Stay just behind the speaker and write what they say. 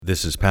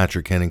This is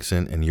Patrick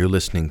Henningsen, and you're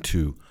listening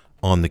to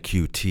On the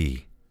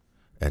QT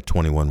at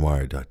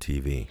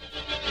 21wire.tv.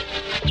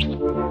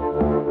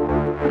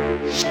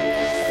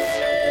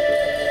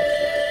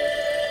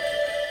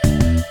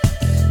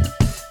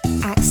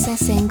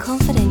 Accessing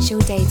confidential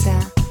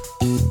data.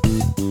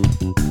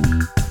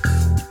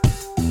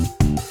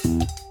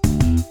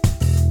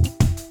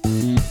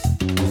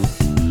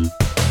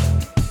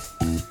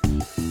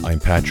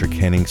 I'm Patrick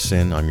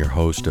Henningsen. I'm your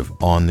host of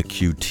On the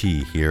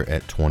QT here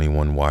at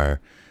 21wire.tv.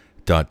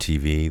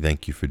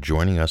 Thank you for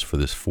joining us for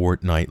this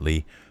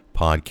fortnightly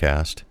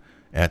podcast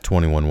at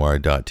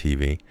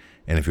 21wire.tv.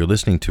 And if you're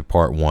listening to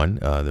part one,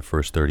 the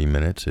first 30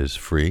 minutes is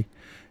free,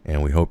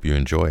 and we hope you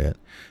enjoy it.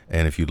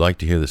 And if you'd like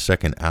to hear the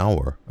second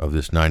hour of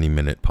this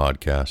 90-minute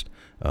podcast,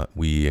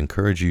 we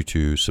encourage you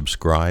to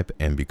subscribe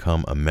and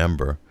become a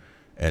member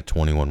at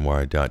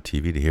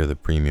 21wire.tv to hear the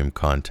premium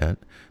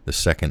content, the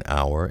second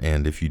hour.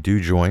 And if you do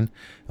join,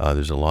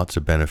 there's lots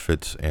of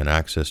benefits and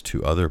access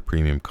to other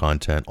premium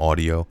content,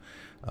 audio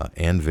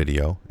and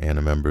video, and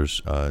a member's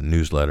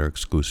newsletter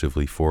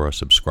exclusively for our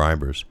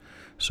subscribers.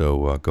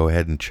 So go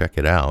ahead and check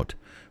it out.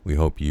 We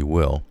hope you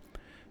will.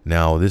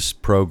 Now, this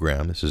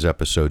program, this is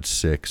episode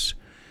 6,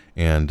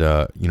 and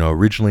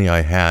originally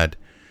I had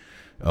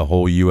a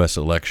whole U.S.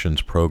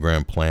 elections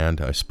program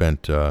planned. I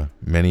spent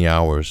many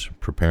hours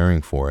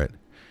preparing for it,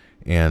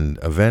 and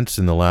events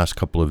in the last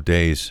couple of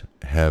days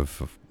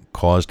have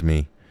caused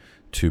me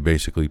to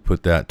basically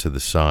put that to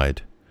the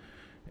side.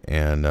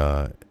 And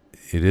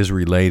it is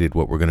related,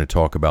 what we're going to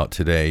talk about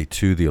today,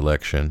 to the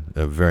election,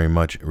 very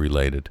much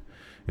related.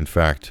 In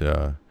fact,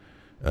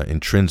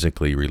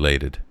 intrinsically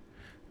related.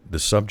 The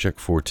subject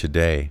for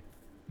today,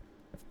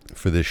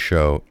 for this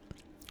show,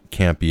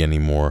 can't be any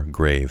more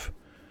grave.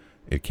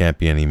 It can't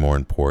be any more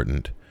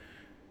important.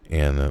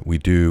 And we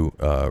do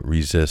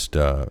resist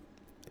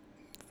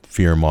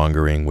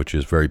fear-mongering, which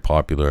is very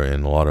popular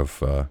in a lot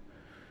of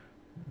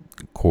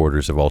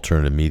quarters of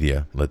alternative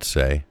media, let's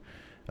say.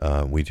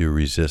 We do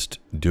resist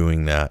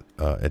doing that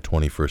at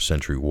 21st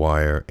Century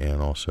Wire and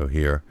also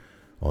here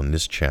on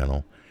this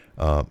channel.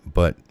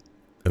 But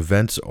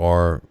events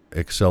are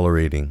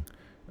accelerating,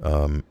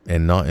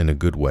 and not in a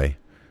good way,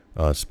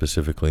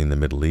 specifically in the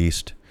Middle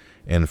East.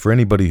 And for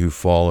anybody who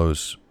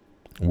follows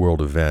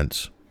world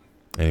events,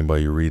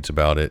 anybody who reads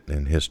about it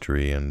in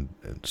history, and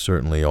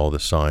certainly all the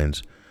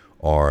signs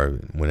are,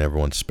 when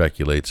everyone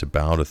speculates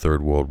about a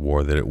third world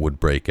war, that it would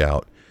break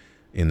out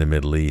in the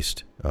Middle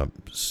East,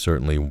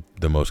 certainly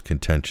the most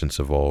contentious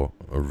of all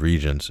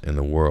regions in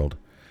the world,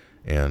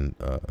 and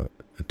a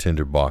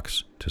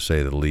tinderbox, to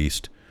say the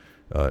least,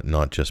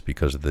 not just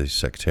because of the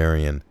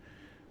sectarian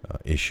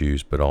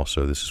issues, but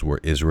also this is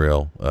where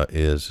Israel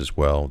is as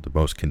well, the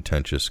most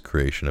contentious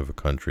creation of a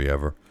country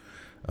ever.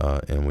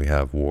 And we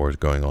have wars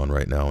going on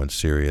right now in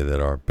Syria that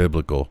are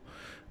biblical,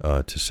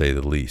 to say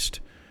the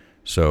least.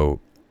 So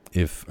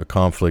if a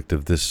conflict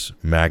of this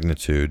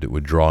magnitude that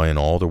would draw in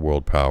all the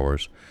world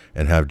powers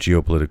and have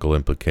geopolitical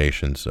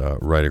implications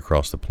right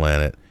across the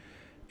planet,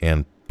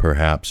 and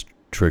perhaps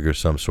trigger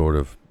some sort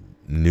of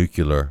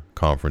nuclear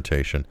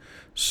confrontation,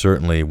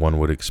 certainly one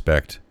would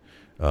expect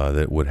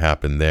that would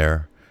happen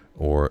there,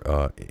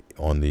 or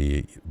on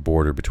the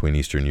border between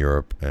Eastern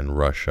Europe and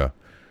Russia,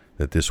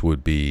 that this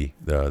would be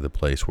the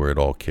place where it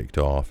all kicked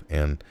off.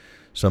 And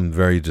some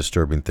very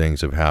disturbing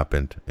things have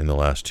happened in the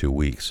last 2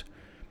 weeks,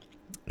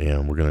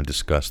 and we're going to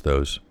discuss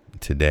those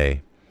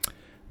today.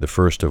 The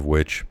first of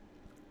which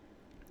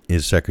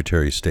is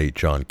Secretary of State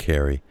John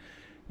Kerry.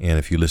 And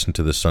if you listen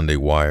to the Sunday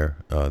Wire,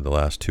 the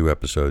last 2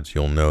 episodes,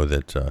 you'll know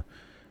that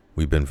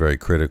we've been very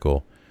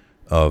critical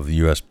of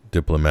U.S.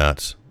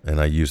 diplomats, and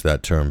I use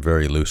that term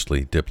very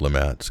loosely,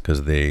 diplomats,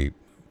 because they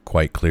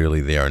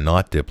are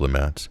not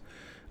diplomats.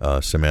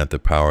 Samantha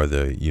Power,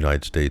 the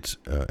United States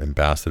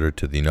ambassador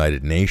to the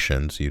United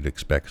Nations, you'd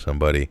expect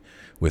somebody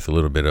with a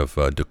little bit of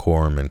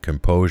decorum and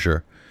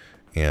composure,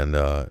 and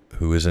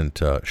who isn't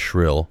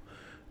shrill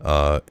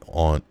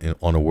on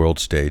a world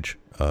stage.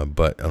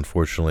 But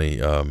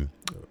unfortunately,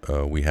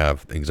 we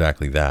have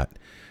exactly that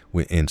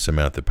in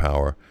Samantha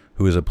Power,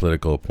 who is a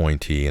political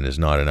appointee and is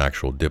not an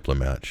actual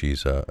diplomat.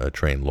 She's a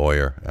trained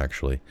lawyer,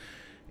 actually.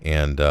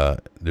 And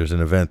there's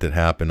an event that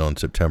happened on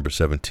September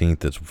 17th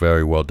that's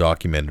very well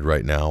documented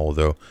right now,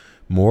 although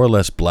more or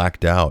less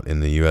blacked out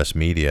in the U.S.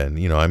 media. And,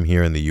 I'm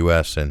here in the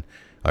U.S., and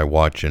I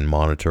watch and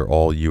monitor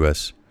all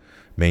U.S.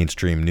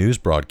 mainstream news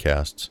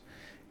broadcasts,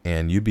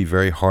 and you'd be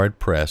very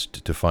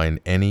hard-pressed to find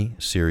any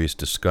serious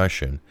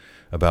discussion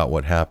about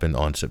what happened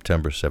on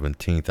September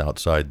 17th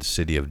outside the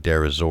city of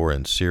Deir ez-Zor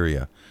in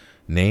Syria.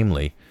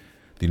 Namely,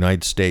 the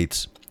United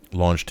States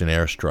launched an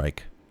airstrike,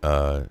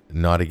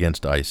 not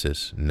against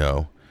ISIS,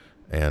 no,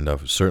 and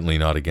certainly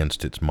not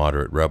against its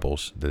moderate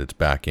rebels that it's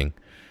backing.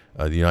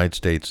 The United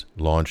States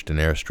launched an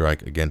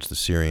airstrike against the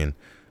Syrian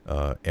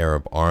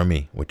Arab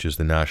Army, which is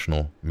the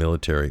national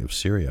military of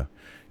Syria,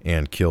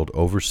 and killed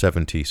over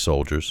 70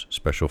 soldiers,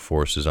 special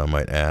forces I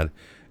might add,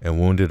 and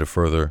wounded a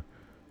further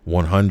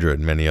 100.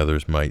 Many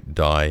others might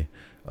die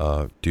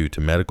due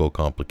to medical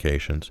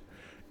complications.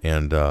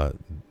 And the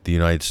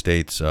United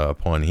States,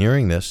 upon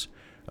hearing this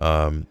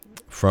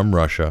from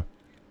Russia,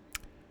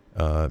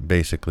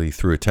 basically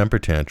threw a temper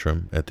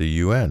tantrum at the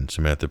UN.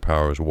 Samantha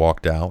Powers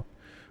walked out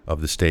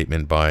of the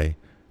statement by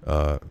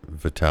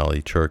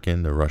Vitaly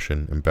Churkin, the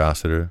Russian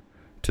ambassador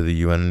to the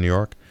UN in New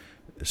York,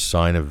 a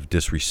sign of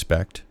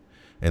disrespect,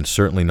 and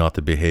certainly not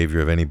the behavior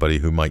of anybody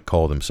who might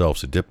call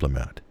themselves a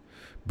diplomat.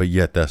 But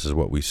yet this is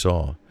what we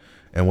saw.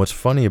 And what's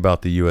funny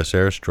about the U.S.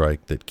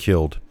 airstrike that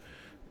killed,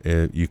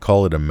 you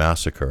call it a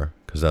massacre,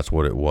 because that's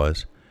what it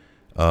was.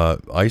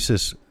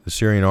 ISIS, the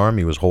Syrian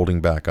army was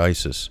holding back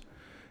ISIS.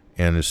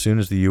 And as soon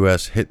as the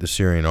U.S. hit the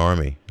Syrian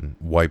army and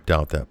wiped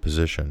out that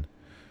position,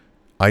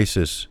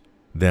 ISIS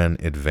then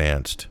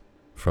advanced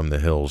from the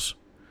hills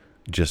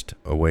just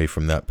away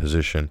from that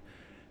position.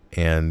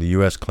 And the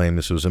U.S. claimed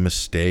this was a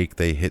mistake.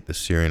 They hit the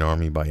Syrian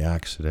army by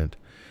accident.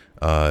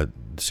 The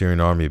Syrian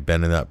army had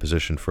been in that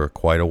position for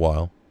quite a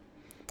while.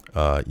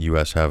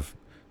 U.S. have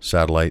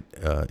satellite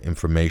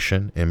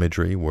information,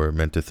 imagery. We're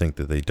meant to think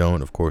that they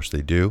don't. Of course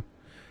they do.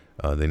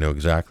 They know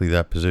exactly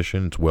that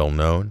position. It's well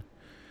known.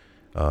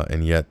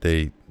 And yet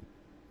they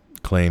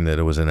claim that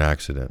it was an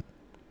accident.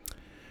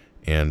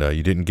 And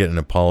you didn't get an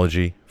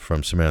apology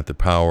from Samantha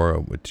Power.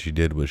 What she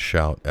did was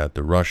shout at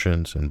the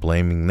Russians and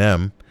blaming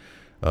them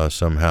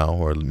somehow,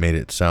 or made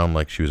it sound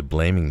like she was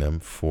blaming them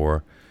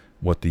for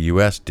what the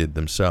U.S. did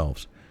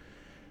themselves.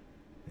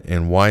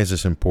 And why is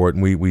this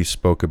important? We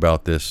spoke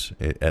about this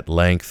at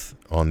length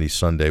on the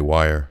Sunday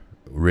Wire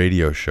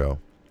radio show.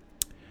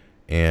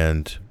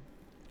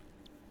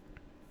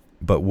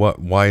 But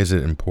why is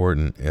it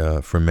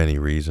important? For many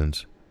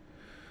reasons.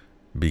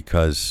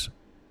 Because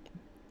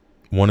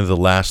one of the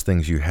last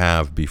things you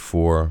have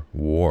before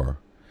war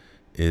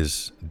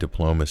is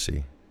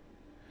diplomacy.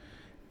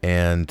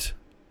 And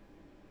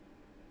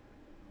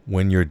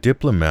when your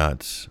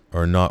diplomats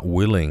are not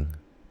willing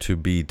to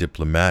be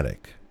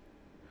diplomatic,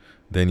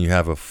 then you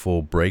have a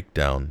full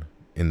breakdown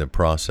in the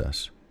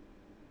process.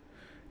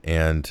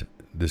 And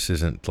this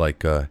isn't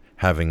like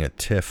having a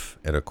tiff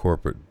at a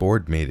corporate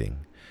board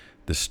meeting.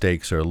 The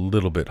stakes are a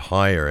little bit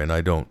higher, and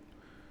I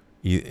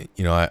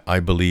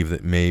believe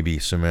that maybe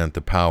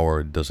Samantha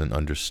Power doesn't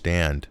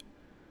understand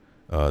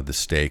the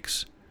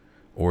stakes,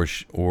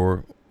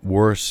 or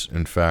worse,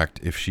 in fact,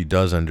 if she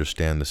does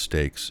understand the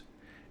stakes,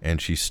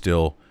 and she's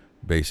still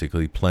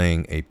basically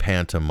playing a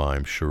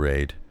pantomime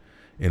charade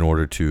in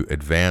order to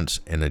advance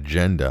an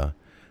agenda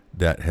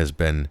that has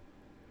been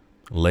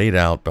laid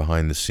out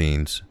behind the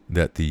scenes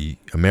that the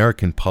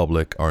American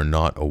public are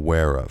not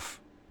aware of.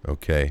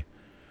 Okay?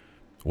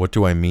 What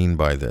do I mean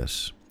by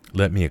this?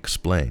 Let me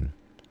explain.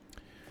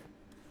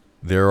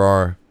 There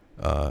are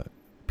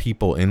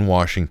people in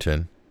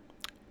Washington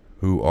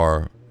who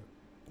are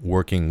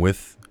working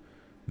with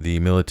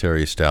the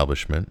military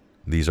establishment.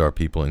 These are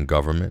people in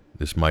government.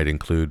 This might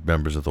include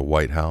members of the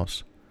White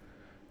House,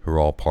 who are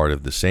all part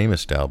of the same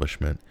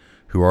establishment,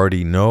 who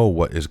already know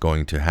what is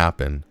going to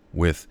happen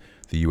with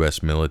the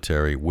U.S.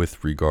 military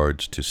with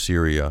regards to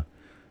Syria.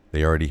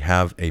 They already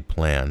have a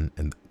plan,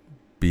 and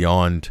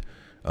beyond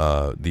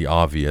the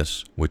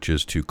obvious, which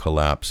is to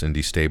collapse and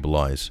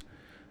destabilize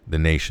the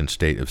nation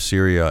state of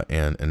Syria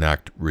and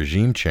enact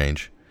regime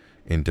change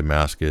in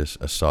Damascus,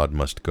 Assad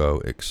must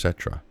go,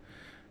 etc.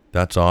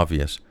 That's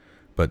obvious,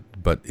 but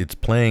it's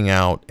playing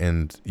out,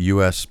 and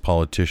U.S.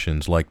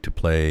 politicians like to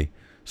play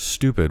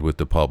stupid with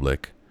the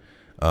public.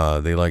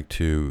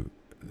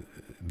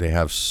 They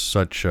have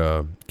such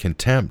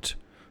contempt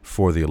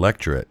for the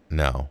electorate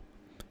now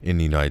in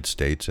the United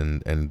States,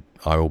 and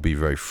I will be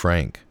very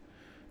frank.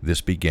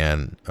 This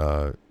began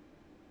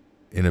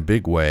in a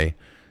big way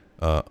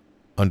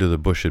under the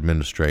Bush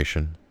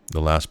administration,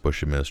 the last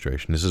Bush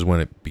administration. This is when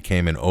it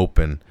became an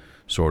open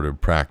sort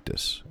of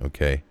practice,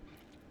 okay?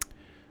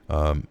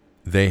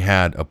 They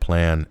had a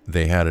plan.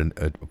 They had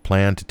a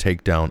plan to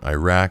take down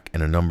Iraq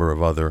and a number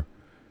of other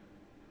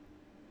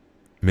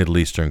Middle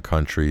Eastern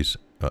countries.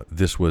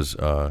 This was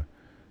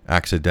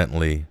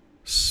accidentally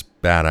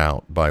spat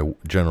out by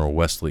General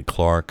Wesley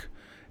Clark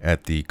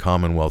at the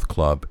Commonwealth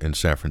Club in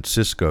San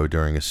Francisco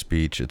during a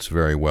speech. It's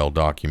very well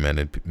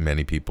documented.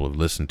 Many people have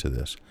listened to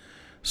this.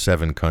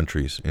 7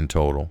 countries in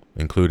total,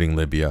 including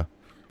Libya,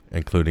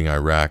 including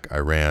Iraq,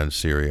 Iran,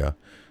 Syria.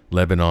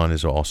 Lebanon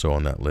is also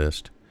on that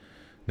list.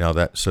 Now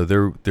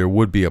there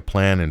would be a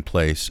plan in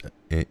place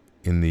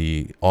in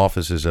the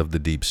offices of the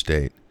deep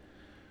state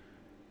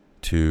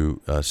to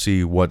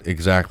see what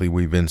exactly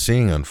we've been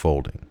seeing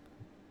unfolding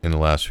in the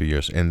last few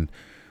years. And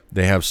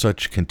they have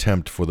such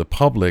contempt for the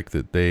public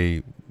that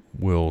they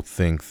will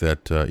think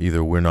that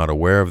either we're not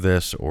aware of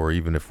this, or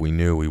even if we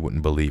knew, we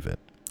wouldn't believe it.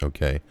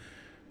 Okay?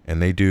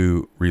 And they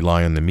do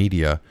rely on the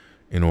media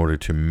in order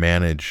to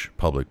manage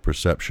public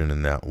perception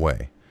in that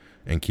way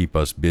and keep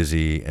us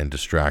busy and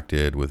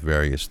distracted with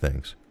various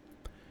things.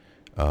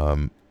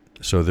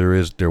 So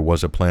there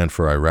was a plan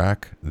for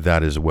Iraq.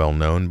 That is well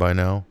known by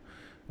now.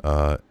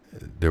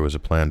 There was a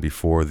plan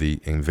before the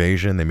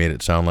invasion. They made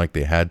it sound like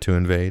they had to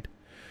invade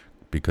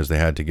because they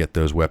had to get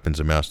those weapons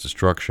of mass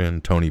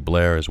destruction. Tony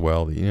Blair as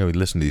well. You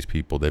listen to these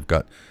people. They've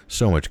got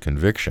so much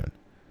conviction.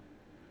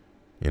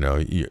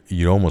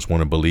 You almost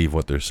want to believe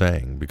what they're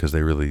saying because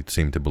they really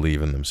seem to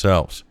believe in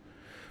themselves.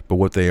 But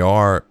what they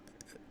are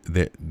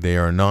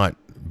not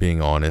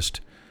being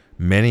honest.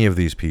 Many of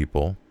these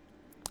people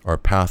are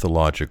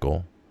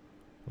pathological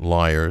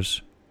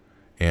liars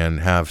and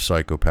have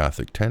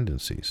psychopathic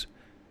tendencies.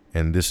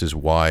 And this is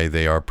why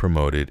they are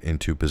promoted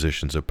into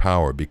positions of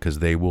power, because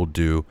they will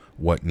do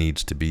what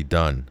needs to be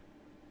done.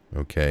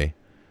 Okay?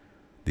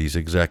 These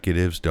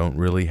executives don't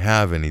really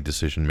have any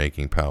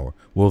decision-making power.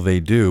 Well, they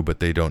do, but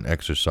they don't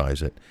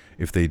exercise it.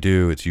 If they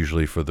do, it's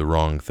usually for the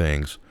wrong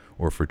things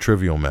or for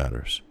trivial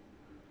matters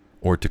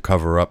or to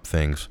cover up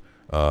things.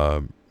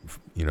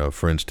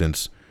 For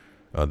instance,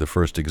 the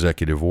first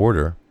executive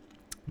order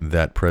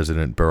that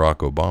President Barack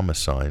Obama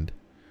signed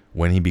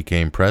when he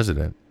became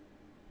president,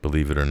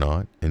 believe it or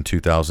not, in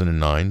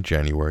 2009,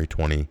 January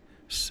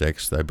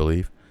 26th, I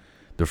believe,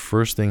 the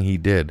first thing he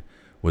did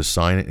was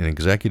sign an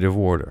executive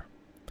order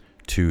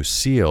to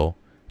seal,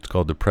 it's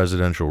called the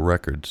Presidential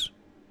Records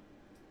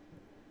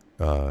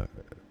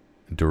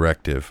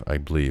Directive, I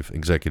believe,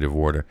 executive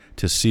order,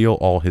 to seal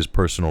all his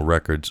personal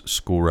records,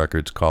 school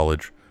records,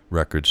 college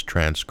records,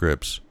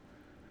 transcripts,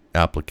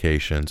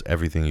 applications,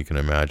 everything you can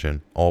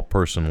imagine, all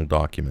personal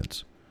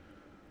documents.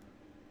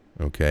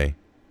 Okay?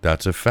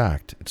 That's a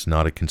fact. It's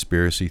not a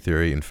conspiracy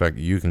theory. In fact,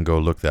 you can go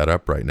look that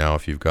up right now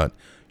if you've got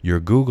your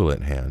Google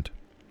at hand.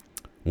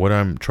 What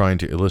I'm trying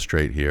to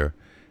illustrate here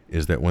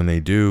is that when they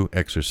do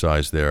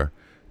exercise their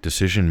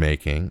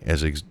decision-making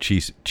as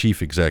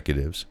chief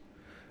executives,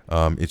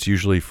 it's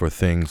usually for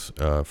things,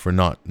 for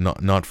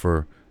not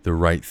for the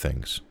right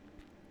things,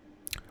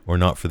 or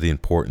not for the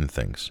important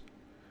things.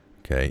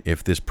 Okay,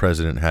 if this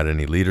president had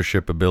any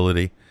leadership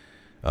ability,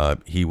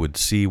 he would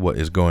see what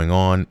is going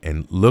on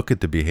and look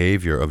at the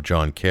behavior of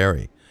John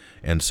Kerry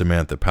and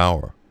Samantha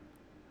Power,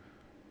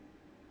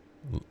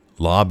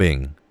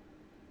 lobbing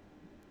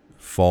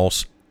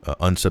false,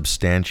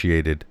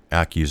 unsubstantiated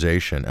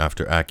accusation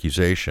after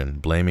accusation,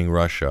 blaming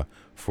Russia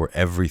for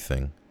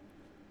everything,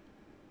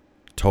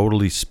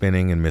 totally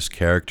spinning and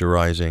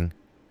mischaracterizing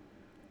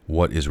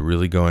what is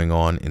really going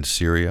on in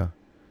Syria,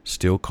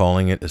 still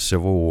calling it a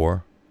civil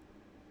war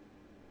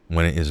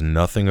when it is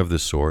nothing of the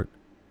sort,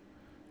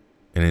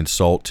 an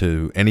insult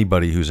to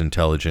anybody who's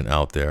intelligent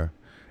out there,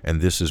 and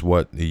this is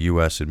what the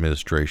U.S.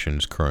 administration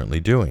is currently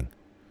doing.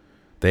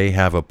 They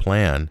have a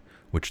plan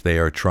which they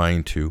are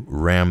trying to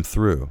ram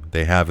through.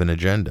 They have an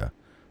agenda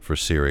for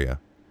Syria.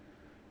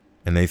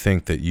 And they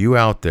think that you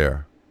out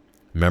there,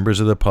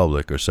 members of the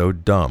public, are so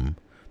dumb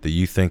that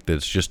you think that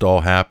it's just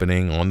all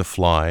happening on the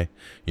fly.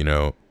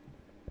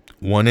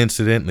 One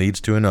incident leads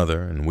to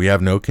another, and we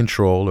have no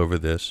control over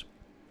this.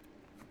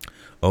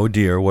 Oh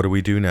dear, what do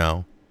we do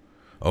now?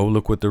 Oh,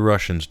 look what the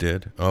Russians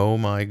did. Oh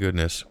my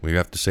goodness, we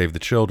have to save the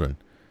children.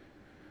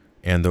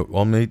 And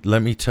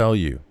let me tell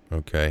you,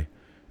 okay,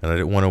 and I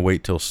didn't want to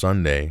wait till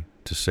Sunday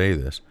to say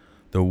this,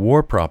 the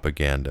war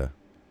propaganda,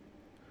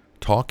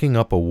 talking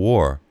up a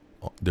war,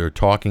 they're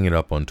talking it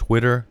up on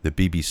Twitter, the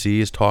BBC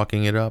is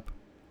talking it up.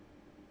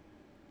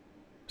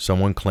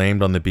 Someone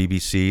claimed on the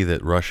BBC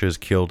that Russia has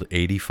killed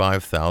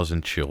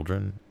 85,000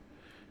 children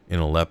in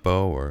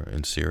Aleppo or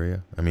in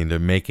Syria. I mean, they're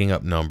making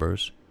up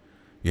numbers.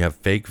 You have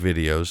fake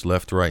videos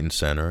left, right, and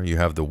center. You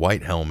have the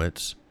white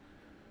helmets.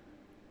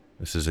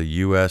 This is a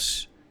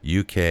U.S.,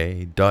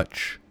 UK,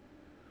 Dutch,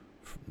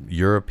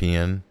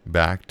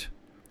 European-backed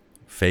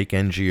fake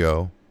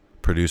NGO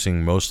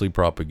producing mostly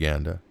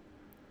propaganda,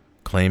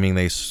 claiming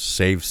they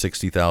saved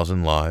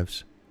 60,000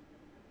 lives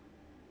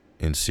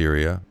in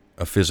Syria,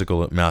 a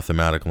physical,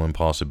 mathematical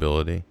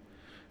impossibility.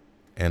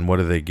 And what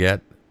do they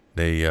get?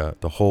 The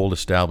whole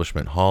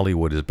establishment,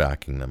 Hollywood, is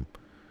backing them.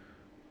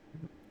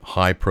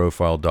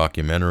 High-profile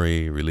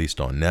documentary released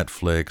on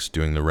Netflix,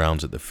 doing the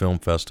rounds at the film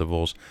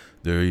festivals.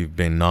 They've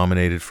been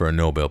nominated for a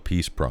Nobel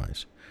Peace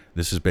Prize.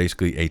 This is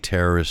basically a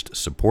terrorist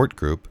support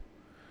group.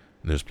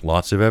 There's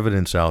lots of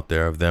evidence out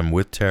there of them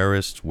with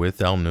terrorists, with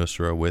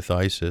al-Nusra, with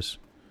ISIS.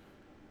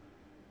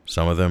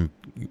 Some of them,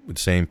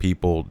 same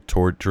people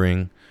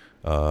torturing,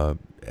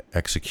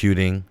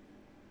 executing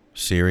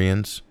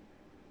Syrian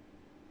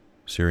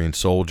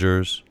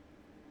soldiers,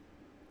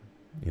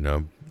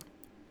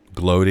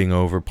 gloating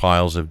over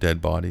piles of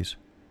dead bodies.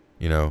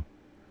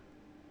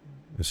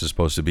 This is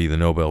supposed to be the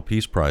Nobel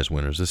Peace Prize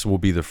winners. This will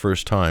be the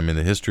first time in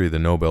the history of the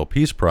Nobel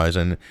Peace Prize,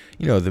 and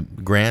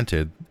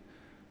granted,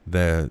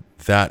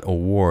 that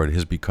award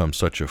has become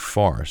such a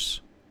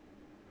farce.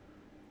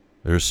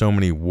 There are so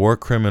many war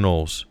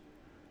criminals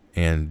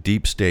and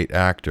deep state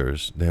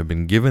actors that have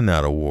been given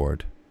that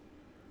award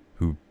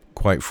who,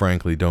 quite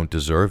frankly, don't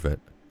deserve it.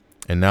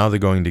 And now they're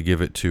going to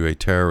give it to a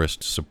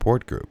terrorist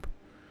support group.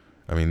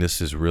 I mean, this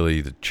is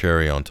really the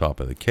cherry on top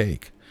of the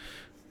cake.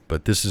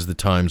 But this is the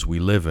times we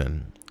live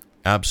in.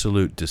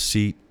 Absolute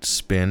deceit,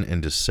 spin,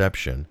 and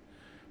deception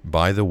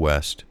by the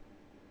West.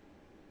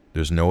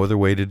 There's no other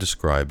way to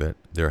describe it.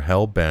 They're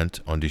hell-bent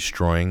on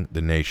destroying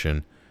the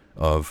nation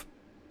of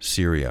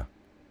Syria.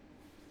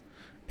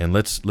 And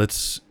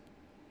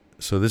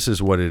so this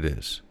is what it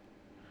is.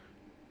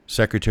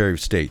 Secretary of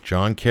State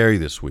John Kerry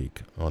this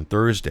week, on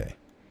Thursday,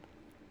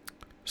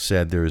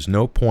 said there is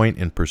no point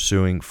in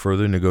pursuing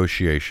further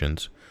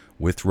negotiations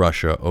with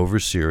Russia over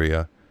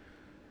Syria,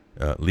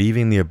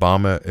 leaving the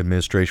Obama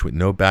administration with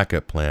no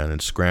backup plan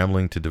and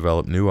scrambling to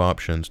develop new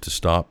options to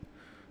stop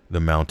the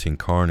mounting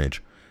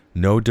carnage.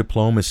 No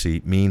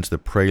diplomacy means the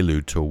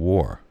prelude to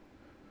war.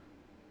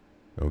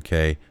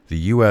 Okay, the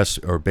U.S.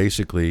 are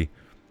basically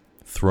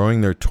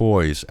throwing their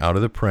toys out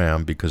of the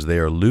pram because they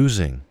are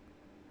losing.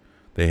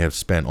 They have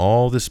spent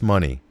all this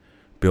money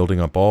building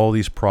up all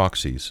these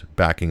proxies,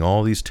 backing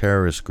all these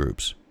terrorist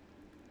groups,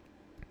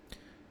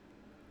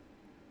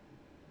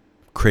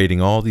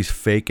 creating all these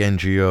fake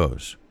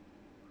NGOs,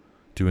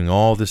 doing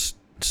all this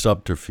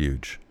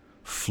subterfuge,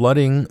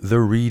 flooding the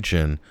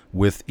region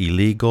with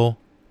illegal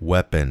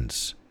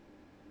weapons.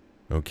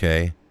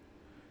 Okay?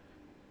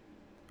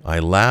 I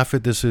laugh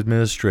at this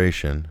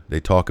administration. They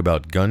talk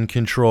about gun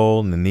control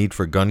and the need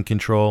for gun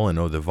control and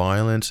the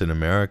violence in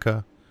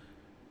America.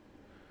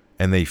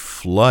 And they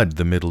flood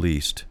the Middle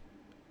East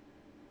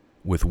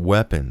with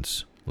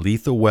weapons,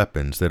 lethal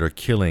weapons that are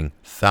killing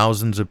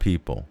thousands of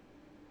people.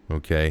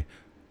 Okay?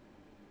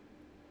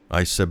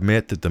 I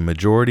submit that the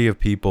majority of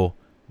people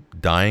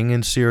dying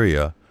in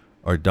Syria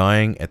are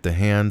dying at the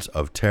hands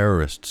of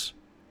terrorists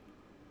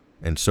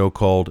and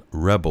so-called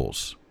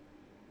rebels.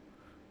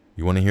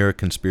 You want to hear a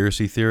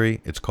conspiracy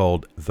theory? It's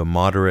called the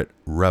moderate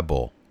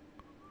rebel.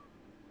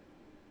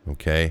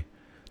 Okay?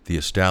 The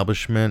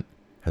establishment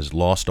has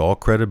lost all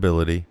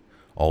credibility.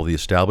 All the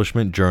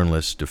establishment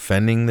journalists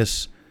defending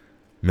this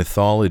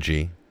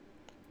mythology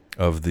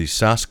of the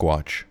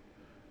Sasquatch,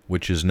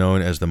 which is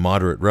known as the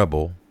moderate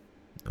rebel,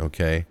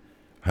 okay,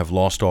 have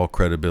lost all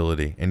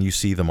credibility. And you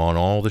see them on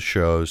all the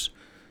shows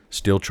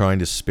still trying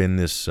to spin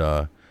this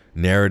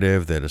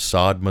narrative that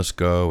Assad must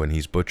go and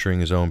he's butchering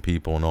his own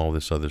people and all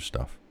this other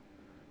stuff.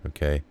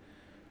 Okay?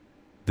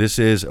 This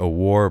is a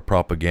war of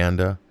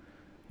propaganda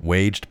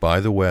waged by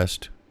the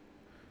West.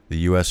 The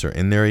U.S. are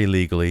in there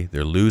illegally.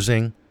 They're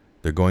losing.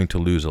 They're going to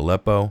lose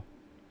Aleppo.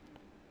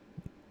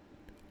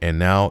 And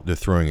now they're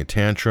throwing a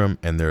tantrum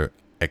and they're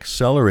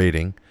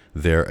accelerating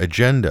their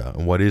agenda.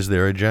 And what is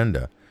their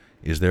agenda?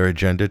 Is their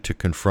agenda to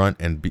confront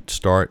and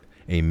start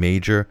a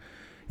major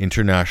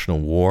international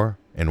war?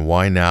 And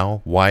why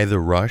now? Why the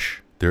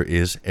rush? There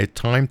is a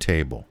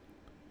timetable.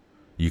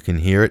 You can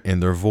hear it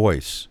in their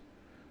voice.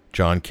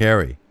 John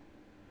Kerry.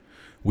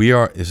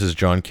 This is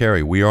John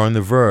Kerry. We are on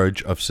the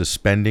verge of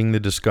suspending the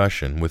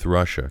discussion with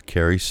Russia,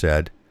 Kerry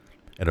said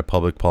at a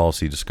public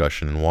policy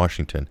discussion in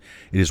Washington.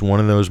 It is one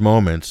of those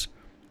moments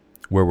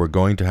where we're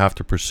going to have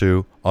to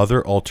pursue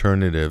other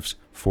alternatives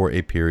for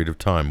a period of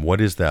time.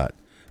 What is that?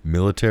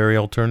 Military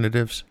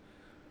alternatives?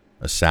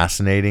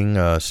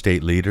 Assassinating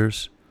state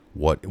leaders?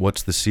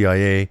 What's the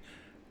CIA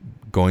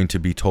going to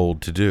be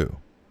told to do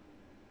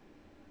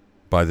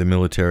by the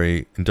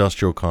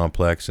military-industrial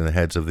complex and the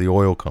heads of the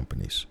oil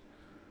companies?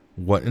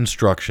 What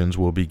instructions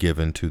will be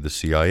given to the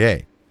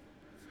CIA?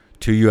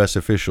 Two U.S.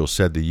 officials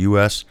said the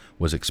U.S.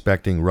 was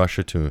expecting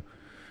Russia to,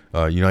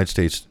 the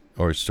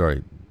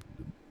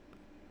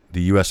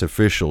U.S.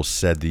 officials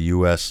said the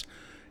U.S.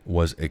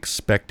 was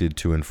expected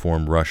to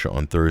inform Russia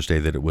on Thursday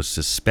that it was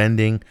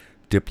suspending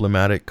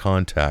diplomatic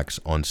contacts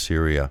on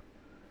Syria,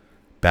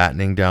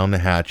 battening down the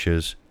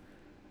hatches.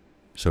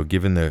 So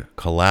given the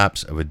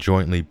collapse of a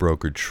jointly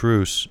brokered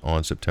truce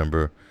on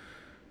September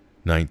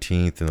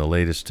 19th and the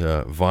latest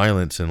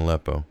violence in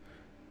Aleppo,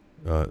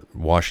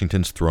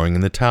 Washington's throwing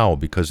in the towel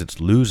because it's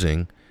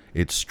losing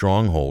its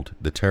stronghold.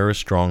 The terrorist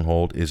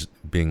stronghold is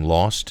being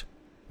lost,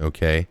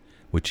 okay,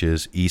 which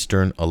is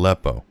eastern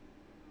Aleppo.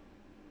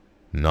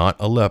 Not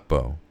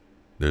Aleppo.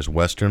 There's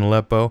western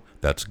Aleppo,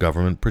 that's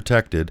government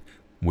protected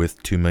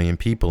with 2 million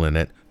people in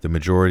it. The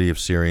majority of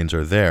Syrians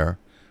are there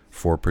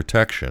for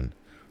protection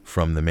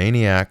from the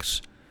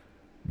maniacs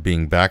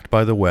being backed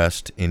by the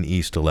West in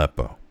East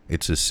Aleppo.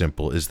 It's as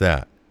simple as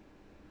that.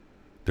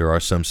 There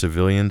are some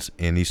civilians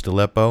in East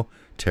Aleppo,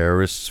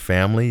 terrorists'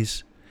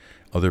 families,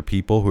 other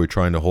people who are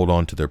trying to hold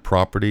on to their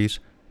properties,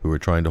 who are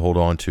trying to hold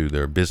on to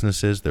their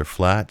businesses, their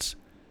flats,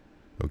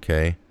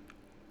 okay?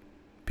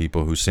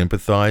 People who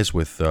sympathize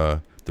with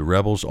the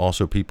rebels,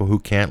 also people who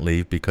can't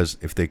leave because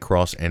if they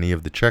cross any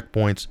of the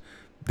checkpoints,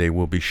 they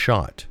will be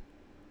shot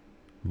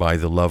by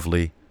the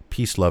lovely,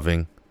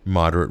 peace-loving,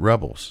 moderate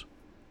rebels,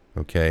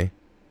 okay?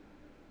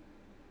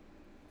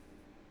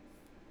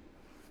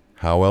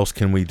 How else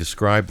can we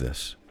describe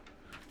this?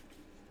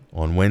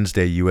 On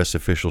Wednesday, U.S.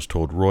 officials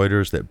told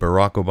Reuters that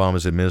Barack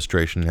Obama's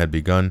administration had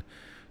begun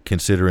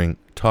considering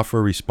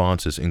tougher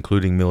responses,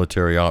 including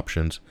military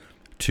options,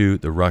 to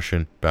the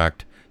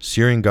Russian-backed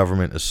Syrian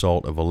government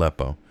assault of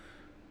Aleppo.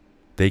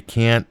 They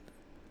can't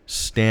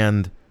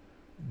stand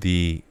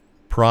the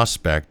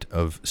prospect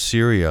of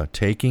Syria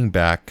taking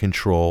back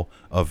control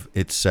of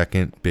its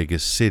second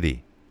biggest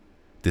city.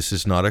 This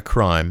is not a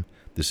crime.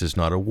 This is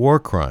not a war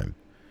crime.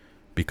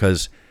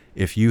 Because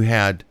if you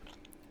had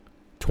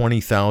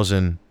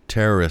 20,000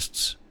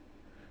 terrorists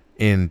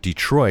in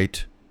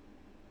Detroit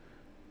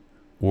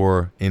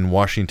or in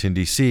Washington,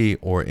 D.C.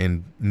 or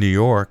in New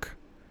York,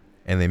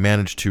 and they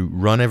managed to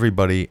run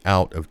everybody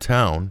out of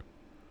town,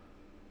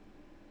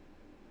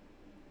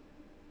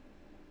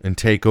 and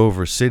take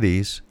over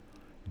cities,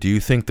 do you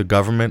think the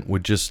government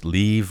would just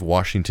leave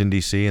Washington,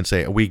 D.C. and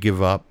say, we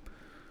give up,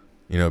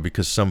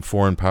 because some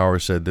foreign power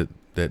said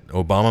that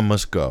Obama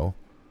must go?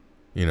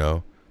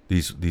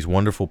 These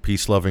wonderful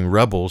peace-loving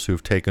rebels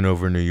who've taken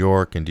over New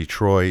York and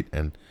Detroit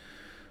and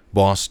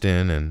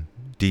Boston and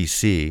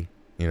D.C.,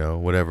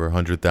 whatever,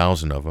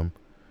 100,000 of them,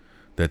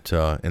 that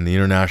in the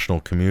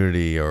international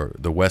community or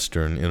the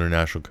Western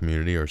international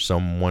community or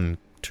some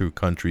 2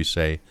 countries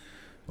say,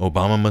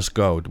 Obama must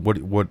go.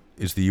 What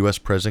is the U.S.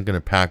 president going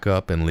to pack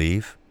up and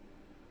leave?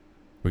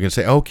 We're going to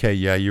say, okay,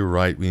 yeah, you're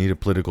right. We need a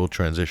political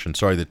transition.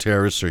 Sorry, the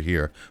terrorists are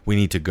here. We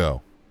need to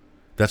go.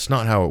 That's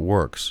not how it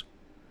works.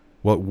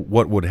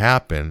 What would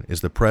happen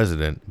is the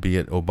president, be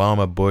it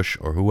Obama, Bush,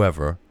 or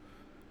whoever,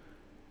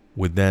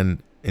 would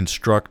then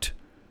instruct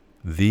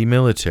the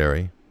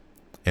military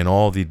and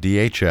all the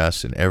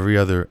DHS and every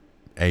other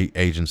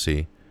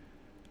agency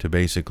to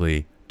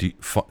basically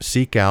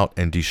seek out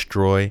and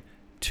destroy,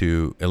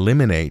 to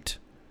eliminate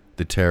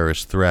the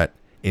terrorist threat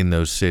in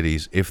those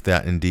cities, if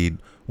that indeed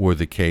were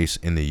the case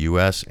in the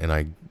U.S.,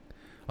 and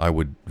I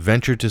would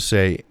venture to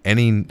say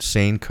any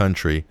sane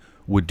country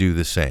would do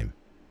the same.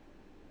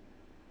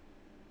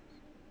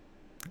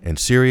 And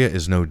Syria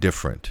is no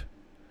different.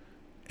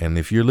 And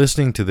if you're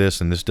listening to this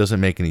and this doesn't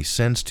make any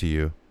sense to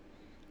you,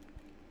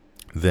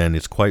 then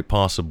it's quite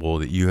possible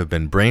that you have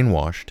been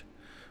brainwashed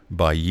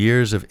by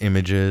years of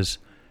images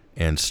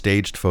and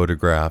staged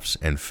photographs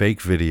and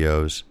fake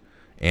videos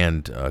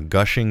and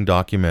gushing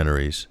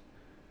documentaries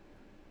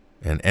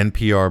and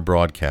NPR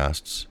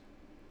broadcasts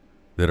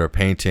that are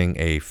painting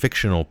a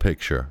fictional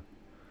picture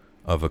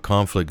of a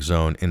conflict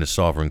zone in a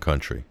sovereign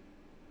country.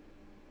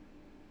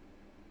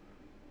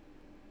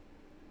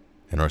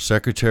 And our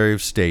Secretary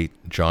of State,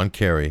 John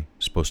Kerry,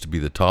 supposed to be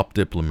the top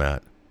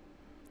diplomat,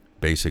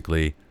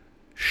 basically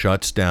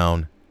shuts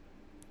down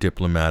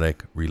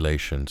diplomatic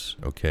relations,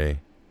 okay?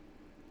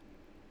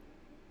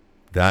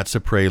 That's a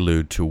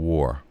prelude to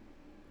war.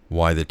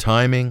 Why the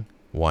timing?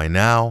 Why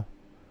now?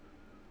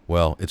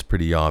 Well, it's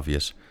pretty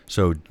obvious.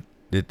 So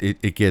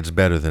it gets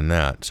better than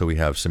that. So we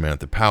have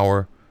Samantha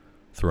Power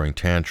throwing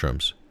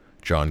tantrums,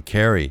 John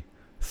Kerry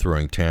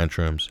throwing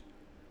tantrums,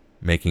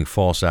 making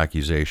false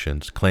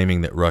accusations,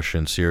 claiming that Russia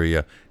and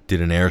Syria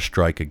did an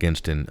airstrike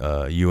against an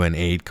UN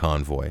aid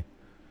convoy,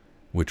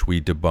 which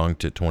we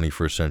debunked at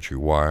 21st Century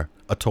Wire,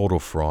 a total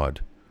fraud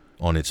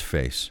on its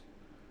face.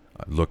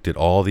 I looked at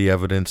all the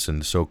evidence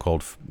and the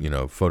so-called,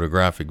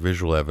 photographic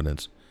visual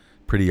evidence.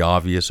 Pretty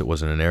obvious it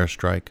wasn't an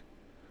airstrike.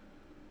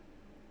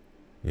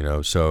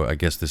 So I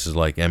guess this is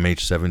like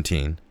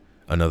MH17,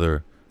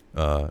 another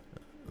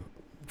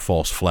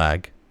false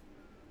flag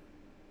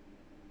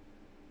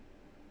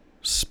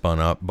spun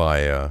up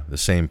by the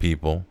same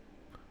people.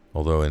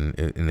 Although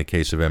in the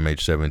case of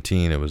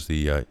MH17, it was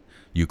the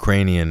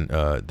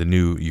the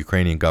new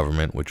Ukrainian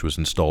government, which was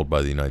installed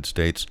by the United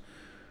States,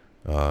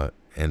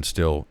 and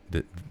still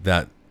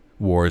that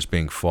war is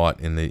being fought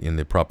in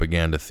the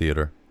propaganda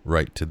theater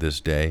right to this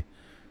day.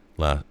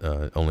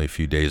 Only a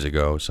few days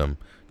ago, some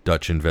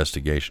Dutch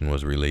investigation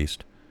was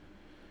released.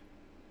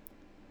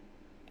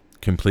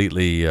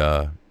 Completely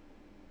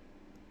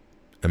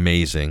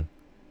amazing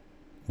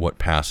what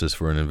passes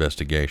for an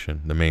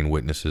investigation. The main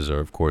witnesses are,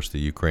 of course, the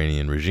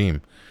Ukrainian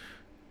regime,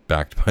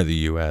 backed by the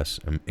U.S.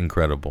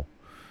 Incredible.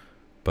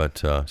 But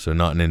so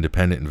not an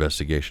independent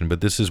investigation.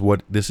 But this is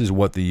what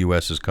the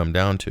U.S. has come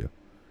down to.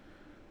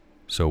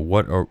 So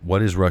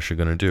what is Russia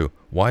going to do?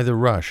 Why the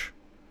rush?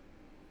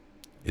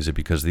 Is it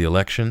because of the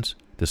elections?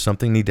 Does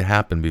something need to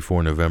happen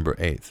before November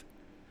 8th?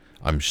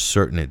 I'm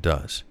certain it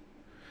does.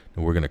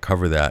 And we're going to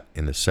cover that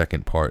in the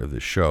second part of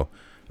the show.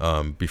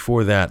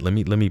 Before that, let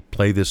me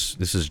play this.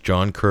 This is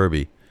John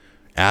Kirby,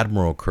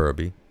 Admiral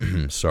Kirby,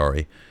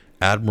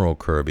 Admiral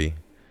Kirby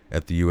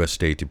at the U.S.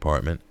 State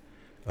Department,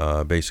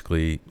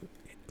 basically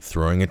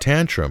throwing a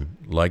tantrum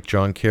like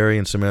John Kerry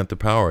and Samantha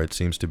Power. It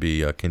seems to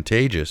be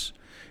contagious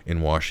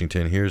in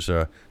Washington. Here's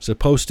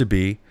supposed to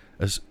be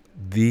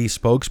the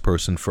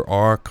spokesperson for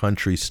our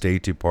country's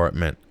State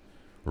Department,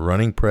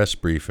 running press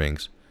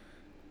briefings,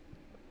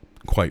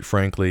 quite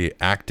frankly,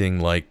 acting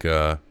like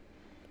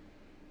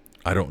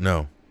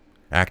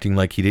acting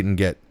like he didn't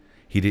get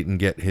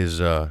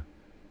his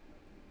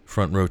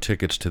front row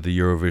tickets to the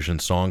Eurovision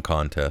Song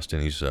Contest,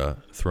 and he's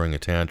throwing a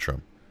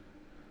tantrum.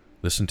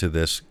 Listen to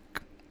this,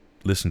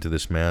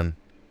 man.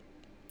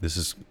 This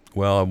is,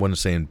 well, I wouldn't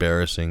say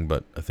embarrassing,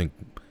 but I think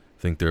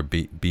they're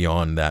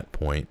beyond that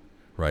point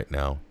right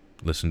now.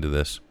 Listen to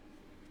this.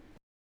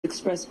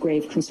 Expressed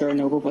grave concern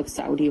over what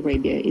Saudi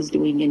Arabia is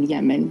doing in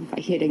Yemen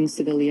by hitting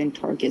civilian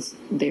targets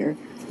there.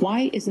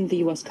 Why isn't the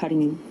U.S.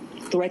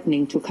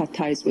 threatening to cut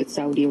ties with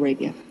Saudi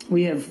Arabia?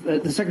 We have,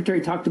 the Secretary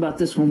talked about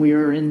this when we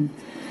were in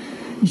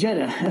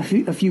Jeddah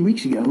a few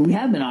weeks ago. We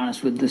have been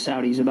honest with the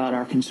Saudis about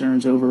our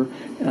concerns over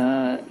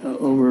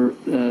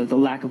the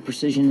lack of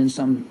precision in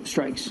some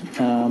strikes.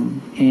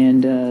 And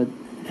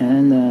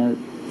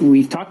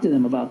we've talked to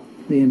them about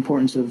the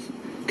importance of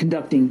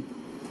conducting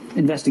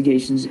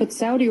investigations. But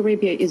Saudi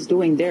Arabia is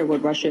doing there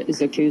what Russia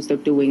is accused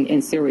of doing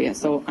in Syria.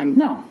 So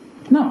No,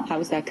 No. How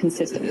is that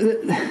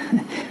consistent?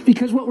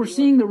 Because what we're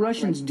seeing the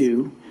Russians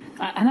do,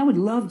 and I would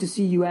love to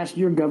see you ask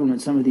your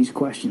government some of these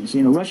questions.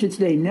 You know, Russia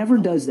Today never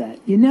does that.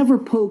 You never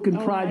poke and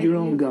prod your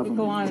own government.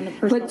 Go on in the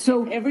personal. But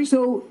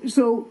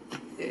so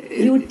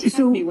you attack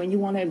me when you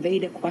want to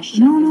evade a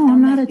question. No,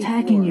 I'm not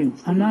attacking you.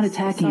 I'm not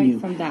attacking aside you.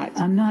 from that.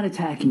 I'm not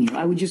attacking you.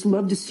 I would just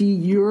love to see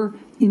your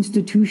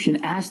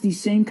institution ask these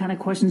same kind of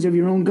questions of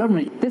your own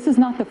government. This is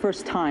not the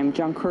first time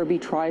John Kirby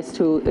tries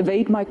to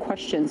evade my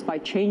questions by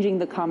changing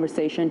the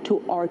conversation to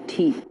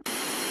RT.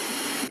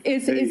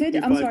 Is it?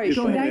 I'm sorry.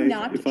 Should I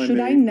not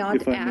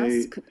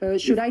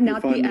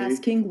be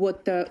asking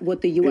what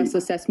the U.S.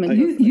 assessment of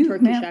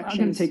Turkish ma'am, actions I'm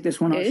going to take this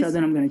one, is? Arsha,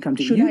 then I'm going to come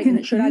to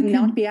you. Should I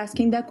not be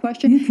asking that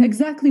question?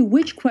 Exactly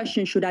which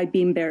question should I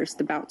be embarrassed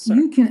about, sir?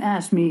 You can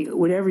ask me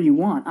whatever you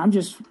want. I'm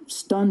just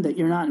stunned that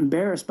you're not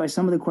embarrassed by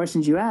some of the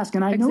questions you ask.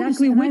 And I noticed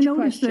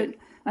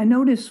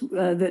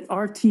that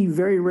RT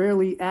very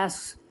rarely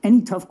asks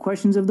any tough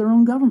questions of their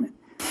own government.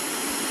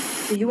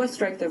 The U.S.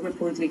 strike that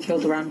reportedly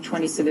killed around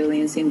 20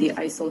 civilians in the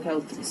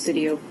ISIL-held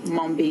city of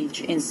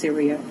Manbij in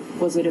Syria,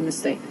 was it a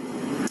mistake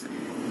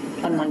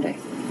on Monday?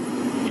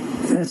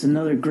 That's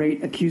another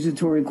great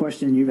accusatory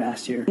question you've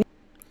asked here.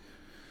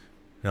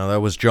 Now,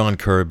 that was John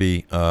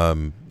Kirby.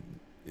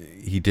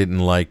 He didn't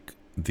like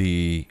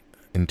the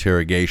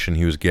interrogation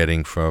he was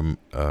getting from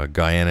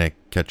Guyana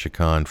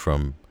Ketchikan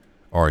from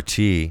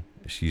RT.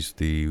 She's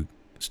the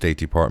State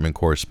Department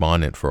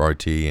correspondent for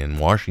RT in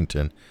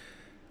Washington.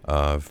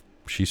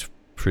 She's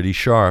pretty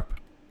sharp.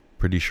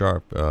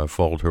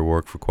 Followed her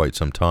work for quite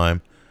some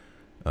time.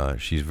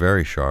 She's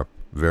very sharp,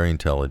 very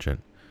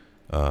intelligent.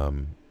 I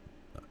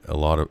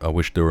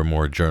wish there were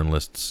more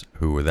journalists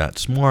who were that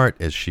smart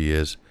as she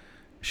is.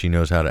 She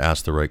knows how to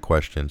ask the right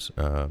questions.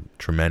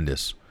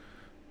 Tremendous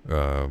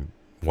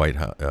White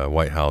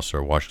House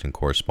or Washington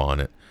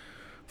correspondent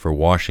for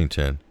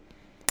Washington.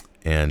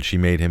 And she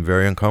made him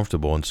very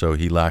uncomfortable, and so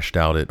he lashed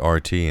out at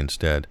RT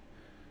instead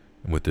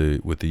with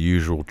the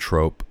usual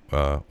trope.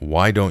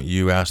 Why don't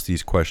you ask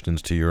these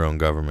questions to your own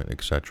government,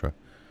 etc.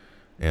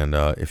 And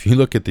if you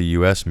look at the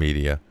U.S.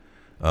 media,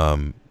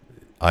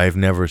 I've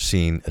never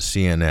seen a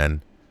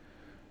CNN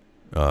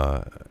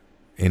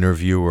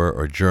interviewer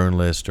or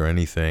journalist or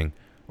anything,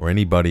 or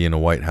anybody in a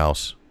White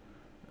House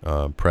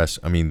press.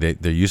 I mean,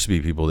 there used to be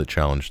people that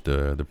challenged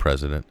the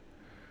president.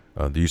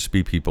 There used to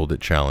be people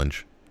that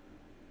challenge.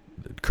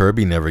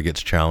 Kirby never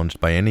gets challenged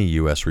by any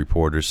U.S.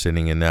 reporter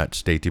sitting in that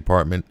State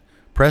Department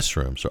press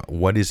room. So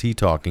what is he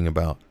talking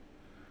about?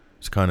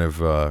 It's kind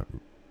of a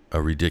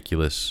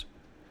ridiculous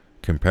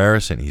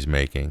comparison he's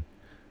making.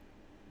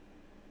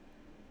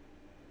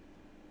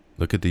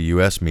 Look at the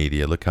U.S.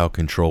 media. Look how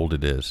controlled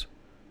it is.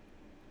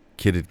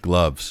 Kitted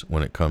gloves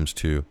when it comes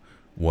to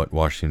what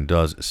Washington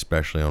does,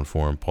 especially on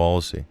foreign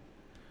policy.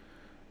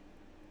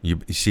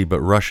 You see,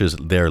 but Russia's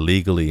there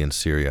legally in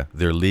Syria.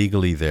 They're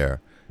legally there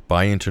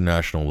by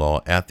international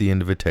law at the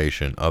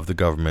invitation of the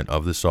government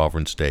of the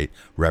sovereign state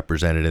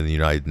represented in the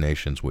United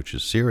Nations, which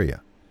is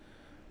Syria.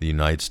 The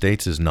United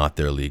States is not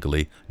there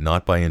legally,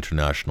 not by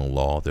international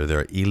law. They're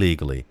there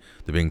illegally.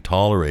 They're being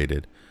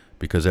tolerated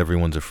because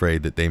everyone's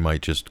afraid that they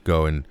might just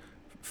go and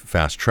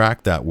fast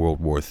track that World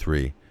War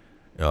III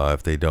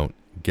if they don't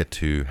get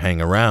to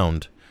hang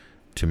around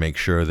to make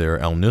sure their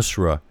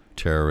al-Nusra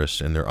terrorists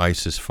and their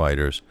ISIS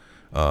fighters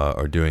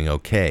are doing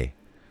okay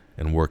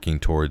and working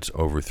towards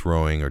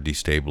overthrowing or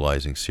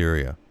destabilizing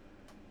Syria.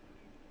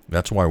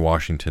 That's why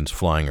Washington's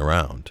flying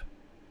around.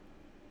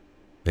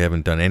 They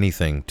haven't done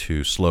anything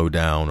to slow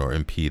down or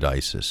impede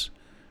ISIS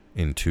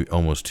in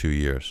almost 2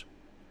 years.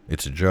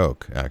 It's a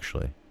joke,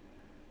 actually.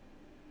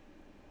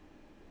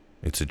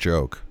 It's a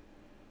joke.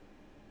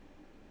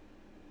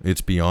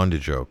 It's beyond a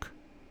joke.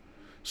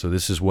 So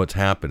this is what's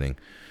happening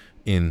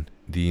in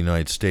the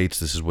United States.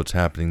 This is what's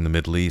happening in the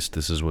Middle East.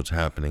 This is what's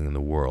happening in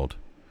the world.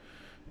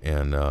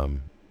 And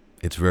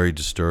it's very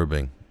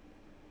disturbing.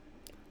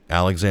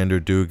 Alexander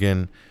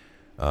Dugin,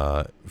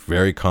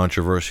 very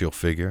controversial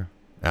figure.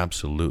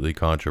 Absolutely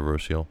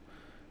controversial.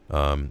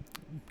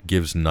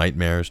 Gives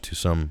nightmares to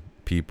some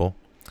people.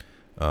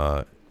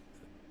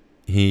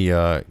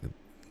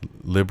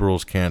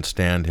 Liberals can't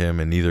stand him,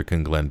 and neither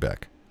can Glenn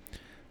Beck.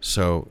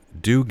 So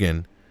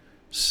Dugin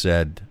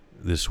said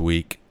this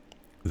week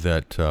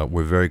that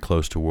we're very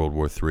close to World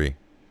War III.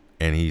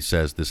 And he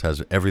says this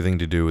has everything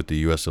to do with the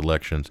U.S.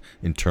 elections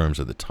in terms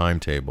of the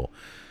timetable.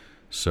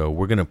 So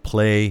we're going to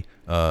play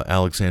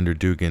Alexander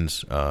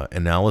Dugin's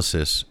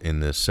analysis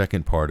in the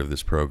second part of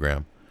this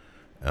program.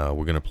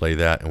 We're going to play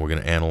that, and we're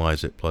going to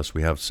analyze it. Plus,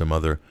 we have some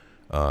other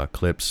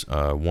clips.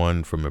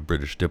 One from a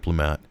British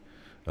diplomat,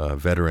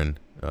 veteran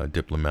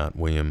diplomat,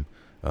 William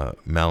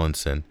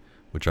Mallinson,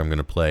 which I'm going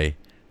to play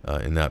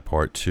in that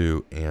part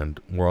too. And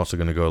we're also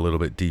going to go a little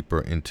bit deeper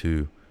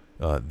into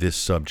this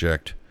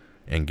subject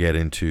and get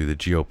into the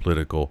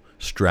geopolitical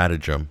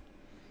stratagem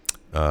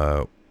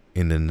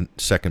in the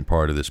second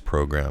part of this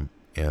program.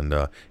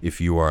 And if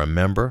you are a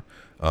member,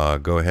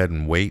 go ahead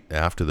and wait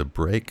after the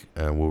break.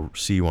 We'll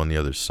see you on the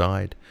other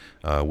side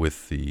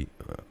with the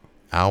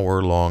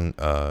hour-long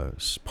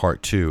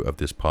part 2 of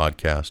this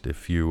podcast.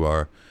 If you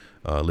are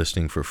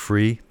listening for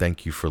free,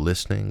 thank you for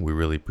listening. We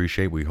really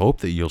appreciate it. We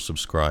hope that you'll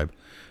subscribe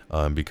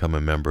and become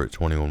a member at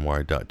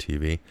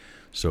 21wire.tv.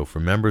 So for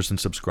members and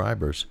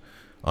subscribers,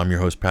 I'm your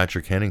host,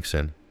 Patrick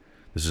Henningsen.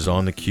 This is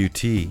On the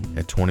QT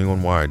at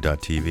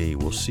 21wire.tv.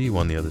 We'll see you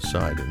on the other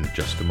side in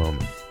just a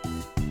moment.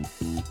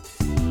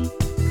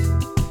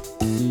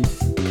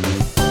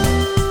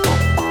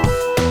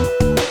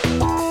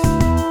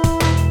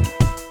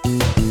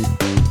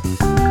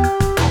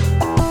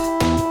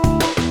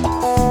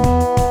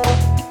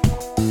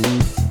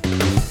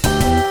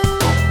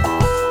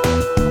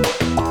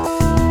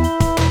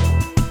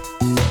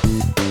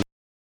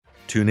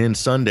 Tune in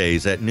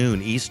Sundays at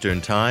noon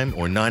Eastern Time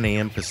or 9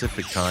 a.m.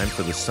 Pacific Time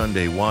for the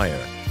Sunday Wire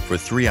for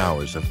 3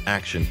 hours of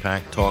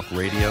action-packed talk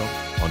radio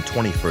on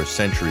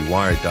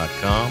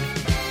 21stCenturyWire.com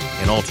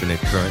and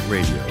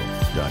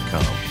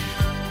AlternateCurrentRadio.com.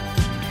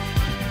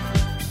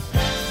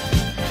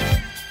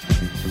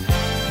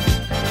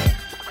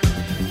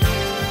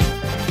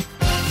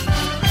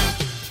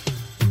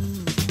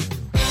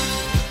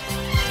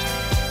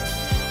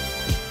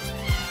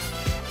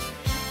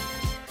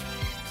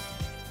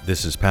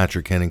 This is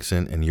Patrick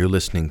Henningsen, and you're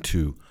listening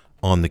to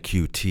On the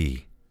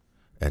QT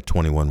at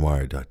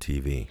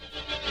 21wire.tv.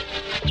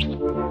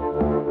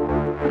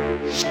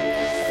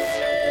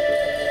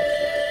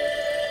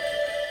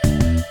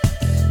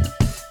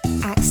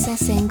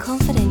 Accessing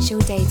confidential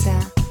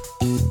data.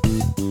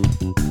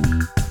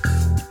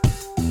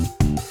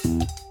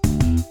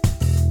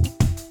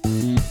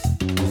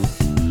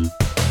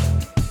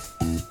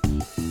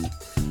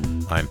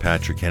 I'm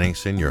Patrick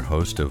Henningsen, your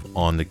host of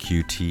On the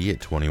QT at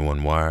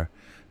 21wire.tv.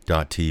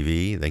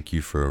 Thank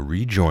you for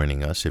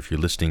rejoining us. If you're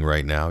listening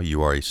right now,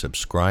 you are a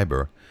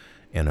subscriber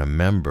and a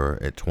member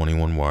at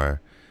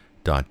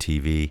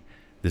 21wire.tv.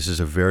 This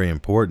is a very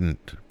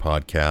important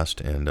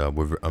podcast, and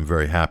I'm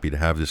very happy to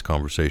have this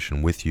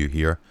conversation with you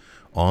here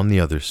on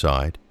the other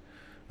side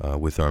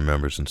with our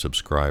members and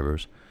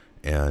subscribers.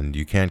 And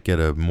you can't get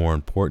a more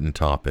important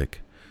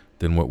topic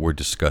than what we're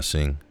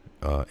discussing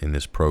in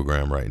this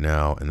program right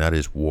now, and that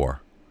is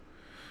war.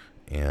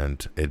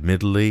 And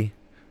admittedly,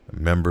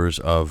 members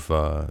of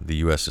the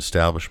U.S.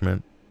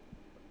 establishment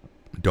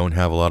don't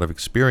have a lot of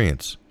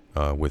experience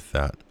with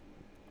that.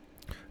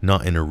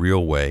 Not in a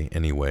real way,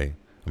 anyway.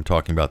 I'm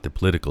talking about the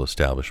political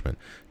establishment.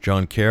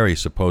 John Kerry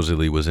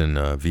supposedly was in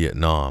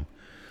Vietnam,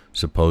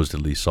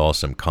 supposedly saw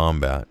some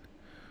combat,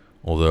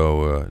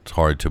 although it's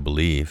hard to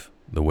believe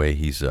the way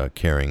he's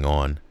carrying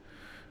on.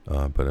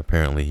 But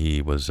apparently he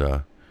was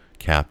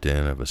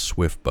captain of a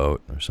swift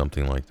boat or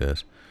something like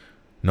this.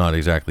 Not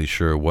exactly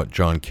sure what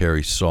John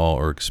Kerry saw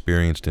or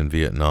experienced in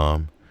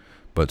Vietnam,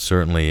 but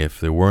certainly if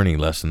there were any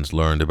lessons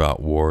learned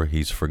about war,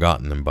 he's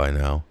forgotten them by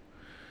now.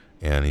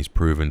 And he's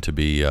proven to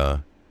be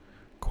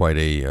quite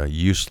a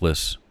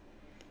useless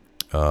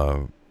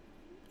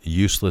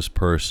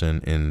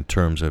person in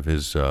terms of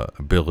his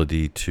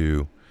ability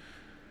to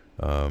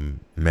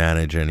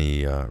manage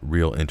any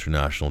real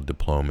international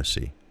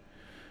diplomacy.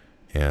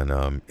 And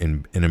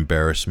an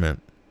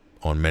embarrassment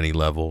on many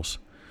levels.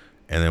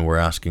 And then we're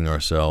asking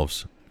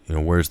ourselves,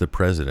 where's the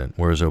president?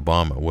 Where's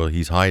Obama? Well,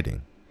 he's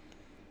hiding.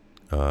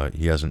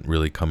 He hasn't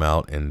really come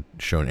out and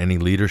shown any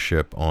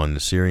leadership on the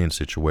Syrian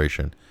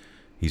situation.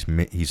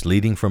 He's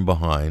leading from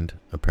behind,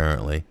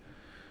 apparently.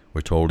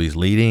 We're told he's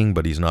leading,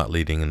 but he's not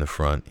leading in the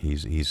front.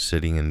 He's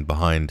sitting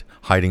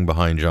hiding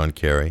behind John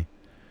Kerry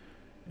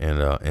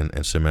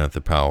and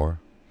Samantha Power,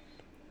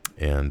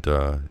 and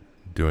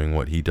doing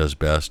what he does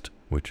best,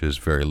 which is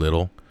very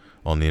little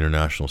on the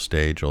international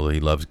stage, although he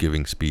loves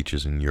giving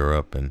speeches in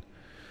Europe and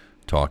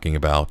talking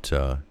about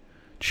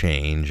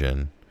change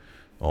and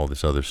all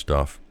this other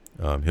stuff.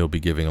 He'll be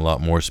giving a lot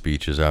more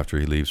speeches after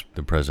he leaves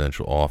the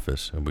presidential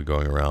office. He'll be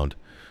going around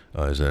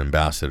as an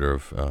ambassador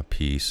of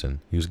peace, and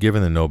he was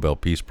given the Nobel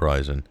Peace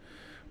Prize, and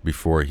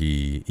before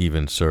he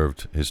even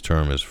served his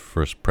term as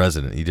first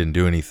president, he didn't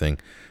do anything.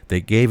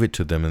 They gave it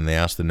to them, and they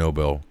asked the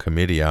Nobel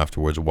Committee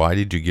afterwards, why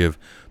did you give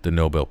the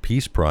Nobel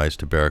Peace Prize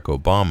to Barack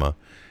Obama?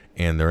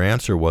 And their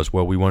answer was,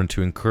 well, we wanted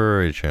to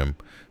encourage him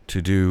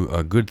to do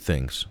good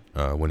things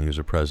when he was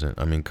a president.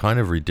 I mean, kind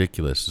of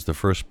ridiculous. It's the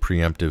first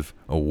preemptive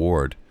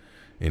award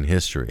in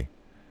history.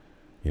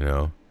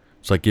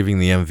 It's like giving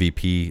the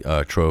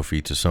MVP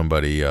trophy to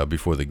somebody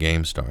before the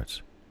game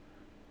starts.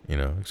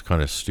 It's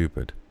kind of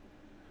stupid.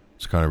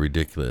 It's kind of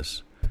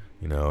ridiculous.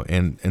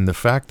 And the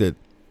fact that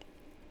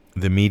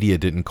the media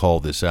didn't call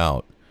this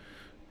out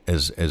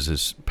as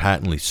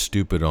patently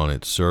stupid on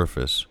its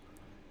surface,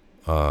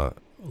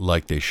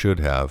 like they should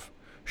have,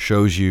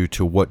 shows you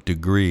to what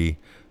degree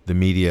the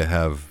media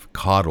have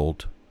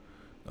coddled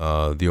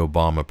the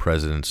Obama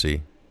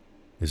presidency.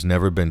 Has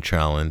never been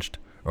challenged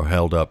or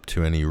held up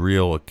to any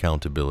real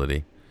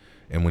accountability.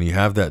 And when you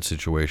have that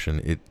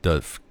situation,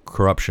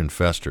 corruption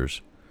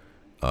festers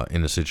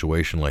in a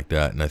situation like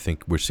that. And I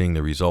think we're seeing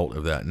the result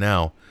of that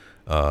now,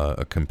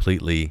 a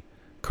completely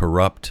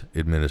corrupt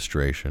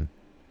administration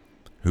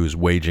who's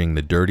waging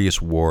the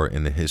dirtiest war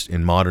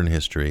in modern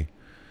history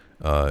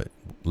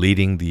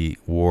leading the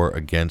war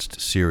against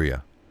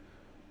Syria,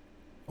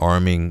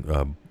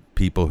 arming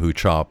people who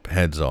chop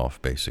heads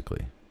off,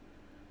 basically.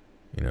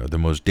 You know, the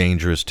most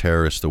dangerous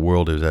terrorists the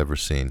world has ever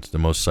seen. It's the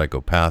most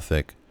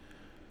psychopathic,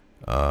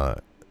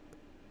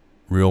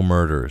 real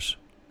murderers,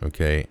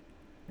 okay?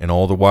 And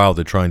all the while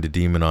they're trying to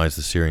demonize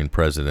the Syrian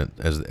president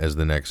as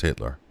the next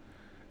Hitler.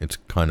 It's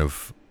kind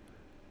of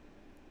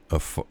a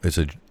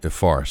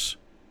farce,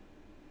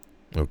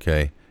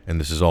 okay? And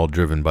this is all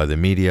driven by the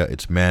media.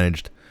 It's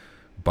managed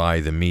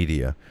by the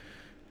media.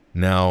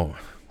 Now,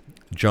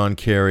 John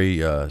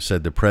Kerry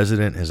said the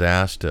president has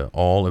asked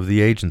all of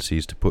the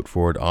agencies to put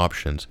forward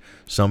options,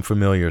 some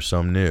familiar,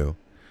 some new,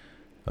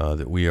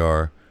 that we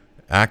are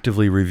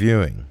actively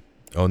reviewing.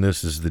 Oh, and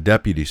this is the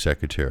deputy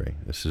secretary.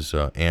 This is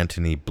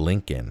Antony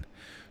Blinken,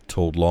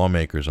 told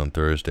lawmakers on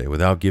Thursday,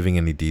 without giving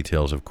any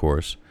details, of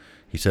course.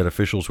 He said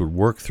officials would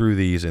work through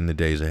these in the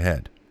days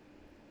ahead.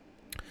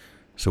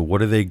 So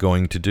what are they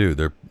going to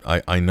do?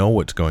 I know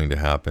what's going to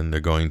happen. They're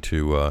going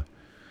to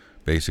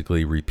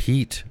basically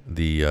repeat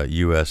the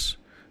U.S.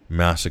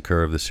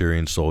 massacre of the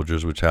Syrian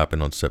soldiers, which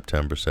happened on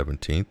September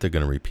 17th. They're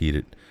going to repeat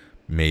it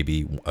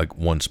maybe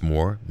once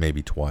more,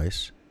 maybe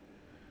twice.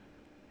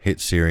 Hit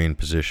Syrian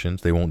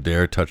positions. They won't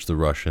dare touch the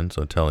Russians.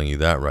 I'm telling you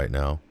that right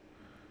now.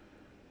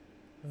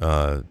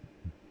 I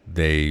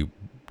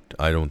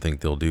don't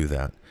think they'll do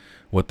that.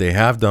 What they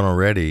have done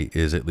already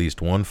is at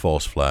least one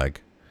false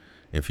flag.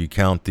 If you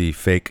count the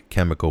fake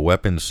chemical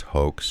weapons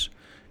hoax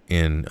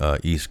in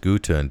East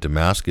Ghouta and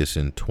Damascus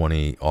in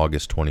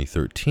August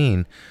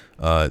 2013,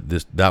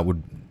 that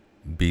would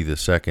be the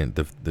second.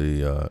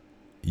 The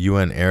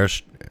UN air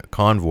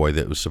convoy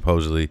that was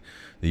supposedly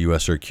the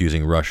U.S. are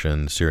accusing Russia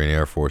and the Syrian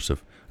Air Force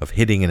of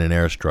hitting in an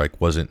airstrike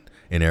wasn't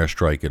an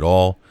airstrike at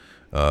all.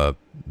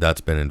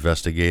 That's been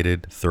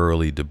investigated,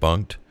 thoroughly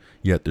debunked,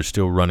 yet they're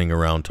still running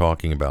around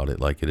talking about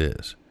it like it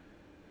is.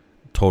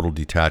 Total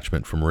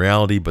detachment from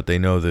reality, but they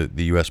know that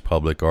the U.S.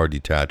 public are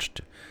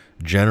detached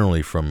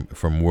generally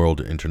from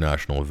world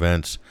international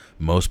events.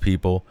 Most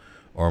people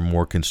are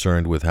more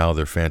concerned with how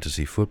their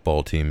fantasy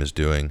football team is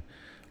doing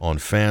on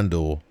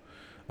FanDuel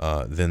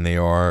than they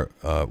are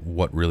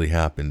what really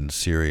happened in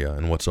Syria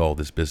and what's all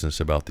this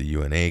business about the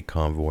UNA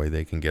convoy.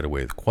 They can get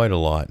away with quite a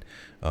lot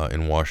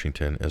in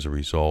Washington as a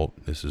result.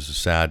 This is a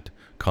sad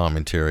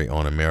commentary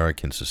on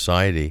American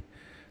society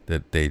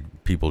that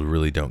people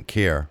really don't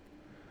care.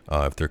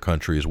 If their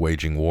country is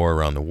waging war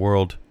around the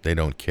world, they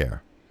don't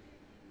care.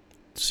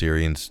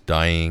 Syrians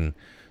dying,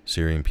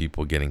 Syrian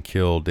people getting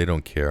killed, they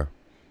don't care.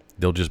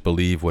 They'll just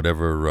believe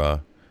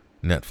whatever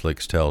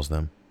Netflix tells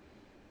them,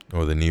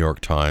 or the New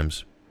York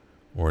Times,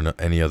 or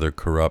any other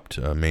corrupt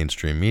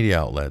mainstream media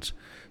outlets.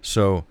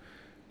 So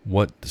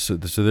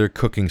they're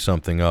cooking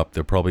something up.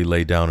 They'll probably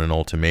lay down an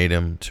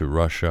ultimatum to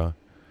Russia,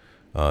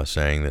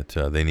 saying that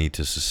they need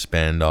to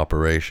suspend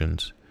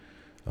operations,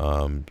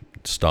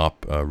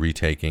 stop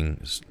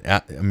retaking.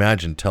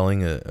 Imagine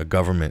telling a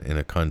government in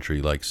a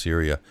country like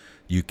Syria,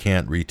 you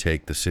can't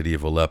retake the city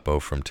of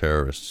Aleppo from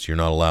terrorists. You're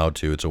not allowed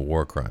to. It's a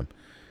war crime.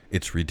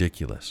 It's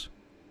ridiculous.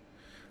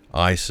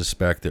 I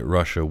suspect that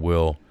Russia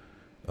will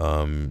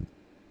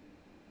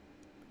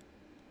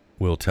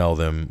tell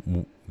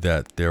them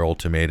that their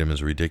ultimatum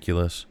is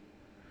ridiculous,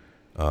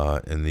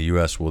 and the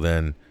U.S. will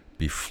then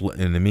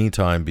in the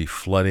meantime be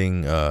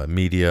flooding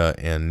media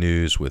and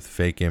news with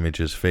fake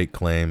images, fake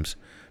claims,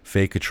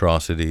 fake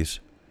atrocities,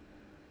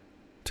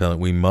 telling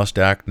we must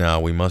act now,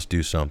 we must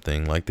do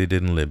something like they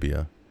did in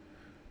Libya.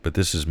 But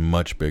this is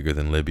much bigger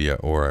than Libya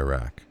or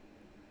Iraq.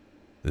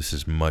 This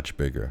is much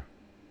bigger.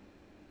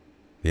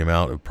 The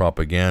amount of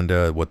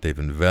propaganda, what they've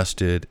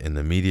invested in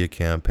the media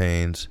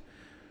campaigns,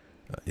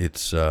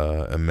 it's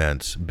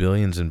immense.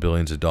 Billions and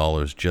billions of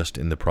dollars just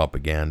in the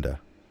propaganda.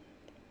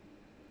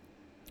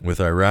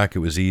 With Iraq, it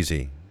was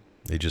easy.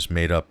 They just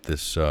made up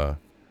this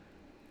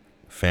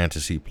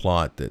fantasy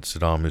plot that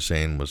Saddam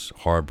Hussein was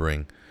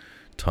harboring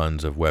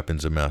tons of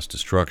weapons of mass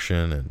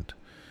destruction,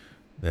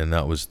 and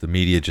that was, the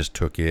media just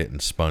took it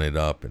and spun it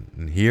up.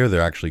 And here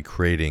they're actually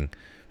creating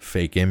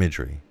fake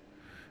imagery,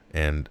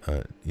 and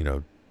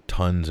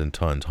tons and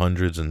tons,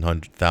 hundreds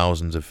and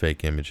thousands of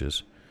fake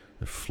images.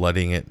 They're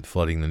flooding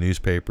the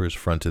newspapers,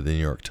 front of the New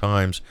York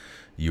Times,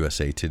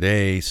 USA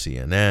Today,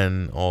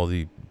 CNN, all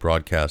the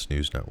broadcast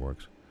news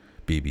networks,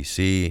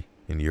 BBC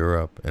in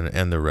Europe,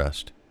 and the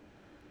rest.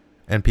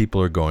 And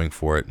people are going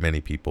for it,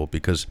 many people,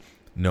 because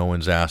no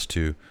one's asked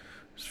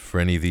for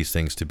any of these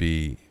things to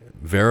be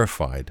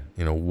verified.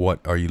 What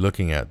are you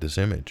looking at, this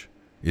image?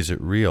 Is it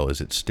real?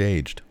 Is it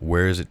staged?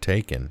 Where is it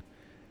taken?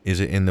 Is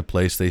it in the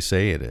place they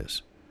say it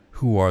is?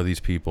 Who are these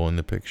people in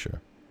the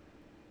picture?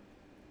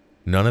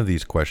 None of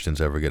these questions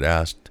ever get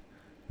asked.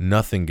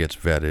 Nothing gets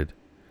vetted.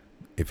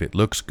 If it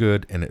looks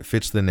good and it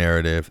fits the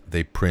narrative,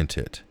 they print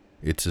it.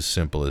 It's as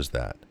simple as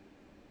that.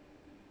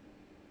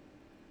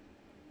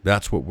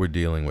 That's what we're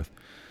dealing with.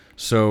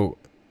 So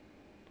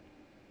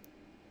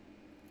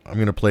I'm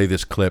going to play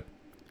this clip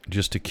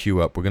just to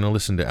cue up. We're going to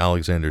listen to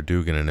Alexander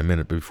Dugin in a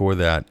minute. Before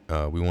that,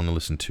 we want to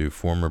listen to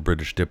former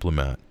British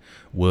diplomat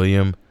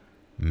William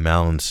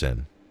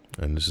Mallinson.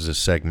 And this is a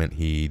segment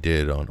he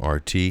did on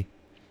RT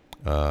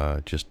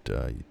just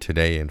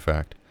today, in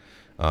fact.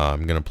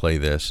 I'm going to play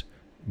this.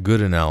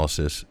 Good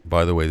analysis.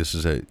 By the way, this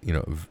is a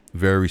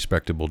very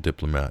respectable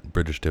diplomat,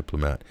 British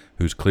diplomat,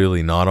 who's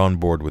clearly not on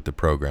board with the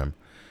program.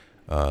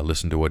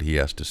 Listen to what he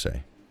has to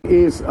say.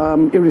 Is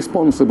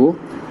irresponsible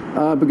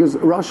because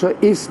Russia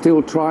is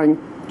still trying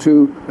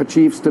to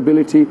achieve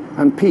stability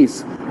and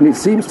peace. And it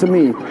seems to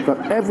me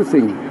that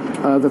everything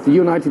that the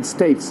United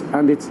States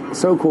and its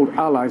so-called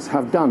allies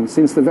have done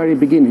since the very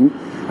beginning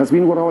has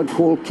been what I would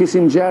call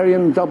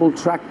Kissingerian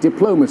double-track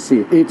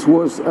diplomacy. It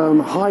was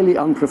highly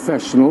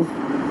unprofessional,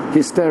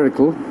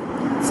 hysterical,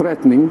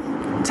 threatening,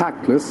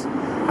 tactless,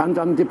 and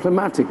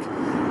undiplomatic.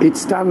 It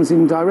stands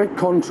in direct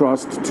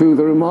contrast to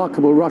the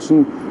remarkable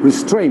Russian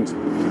restraint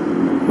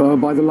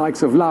by the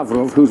likes of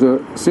Lavrov, who's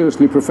a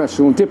seriously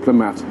professional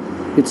diplomat.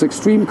 It's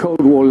extreme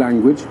Cold War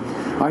language.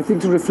 I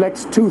think it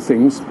reflects two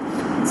things.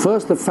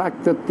 First, the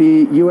fact that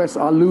the US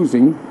are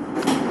losing,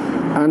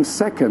 and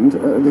second,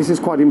 this is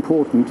quite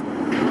important,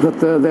 that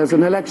there's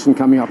an election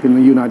coming up in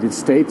the United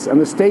States, and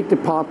the State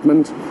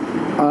Department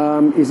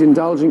is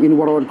indulging in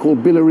what I would call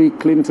Hillary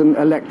Clinton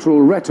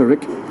electoral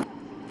rhetoric.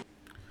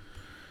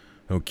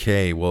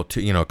 Okay, well,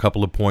 a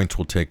couple of points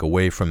we'll take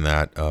away from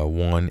that.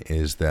 One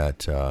is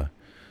that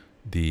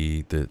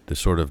the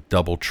sort of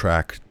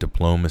double-track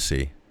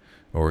diplomacy,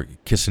 or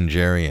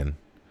Kissingerian,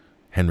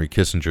 Henry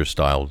Kissinger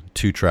style,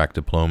 two-track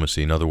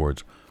diplomacy. In other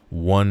words,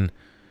 one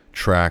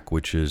track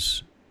which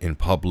is in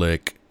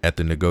public, at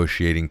the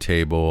negotiating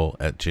table,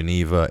 at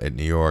Geneva, at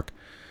New York.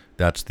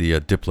 That's the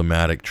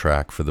diplomatic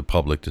track for the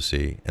public to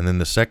see. And then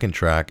the second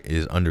track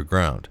is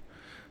underground.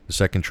 The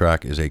second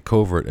track is a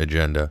covert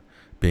agenda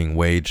being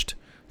waged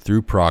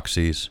through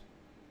proxies,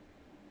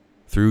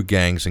 through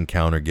gangs and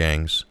counter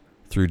gangs,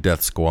 through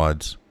death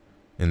squads,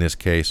 in this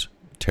case,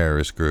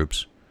 terrorist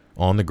groups,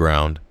 on the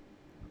ground,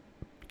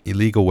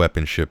 illegal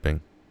weapon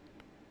shipping,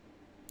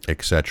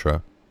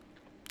 etc.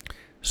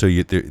 So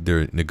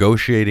they're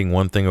negotiating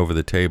one thing over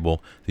the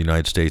table. The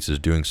United States is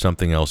doing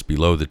something else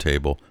below the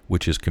table,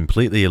 which is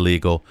completely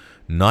illegal,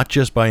 not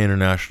just by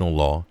international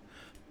law,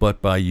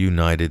 but by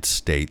United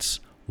States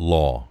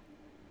law.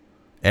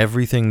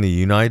 Everything the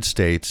United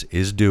States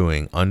is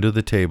doing under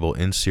the table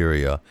in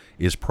Syria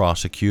is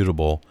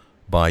prosecutable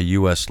by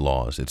U.S.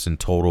 laws. It's in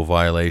total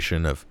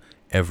violation of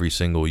every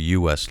single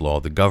U.S. law.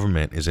 The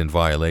government is in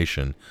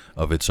violation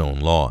of its own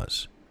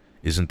laws.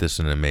 Isn't this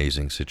an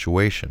amazing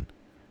situation?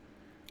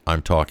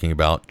 I'm talking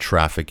about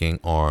trafficking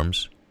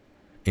arms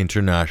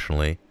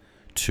internationally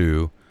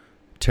to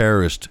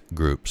terrorist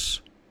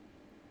groups.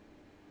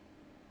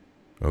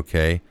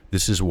 Okay?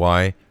 This is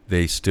why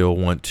they still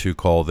want to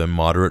call them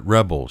moderate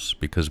rebels,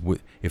 because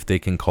if they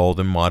can call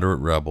them moderate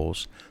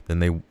rebels,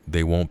 then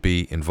they won't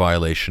be in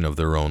violation of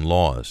their own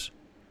laws.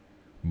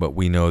 But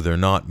we know they're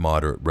not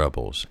moderate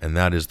rebels, and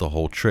that is the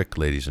whole trick,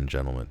 ladies and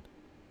gentlemen.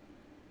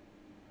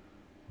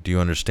 Do you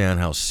understand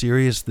how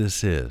serious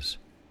this is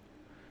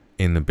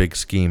in the big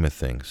scheme of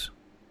things?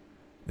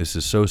 This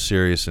is so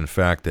serious, in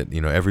fact, that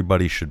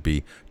everybody should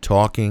be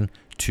talking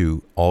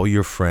to all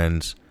your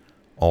friends,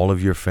 all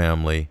of your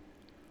family.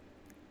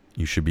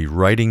 You should be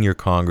writing your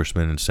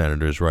congressmen and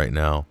senators right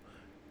now,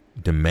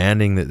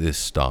 demanding that this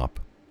stop.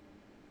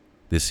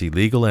 This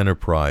illegal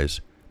enterprise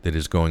that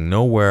is going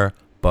nowhere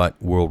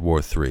but World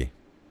War III.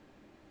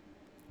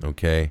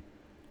 Okay?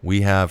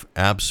 We have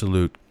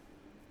absolute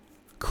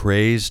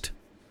crazed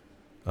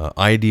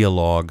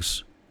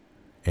ideologues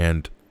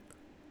and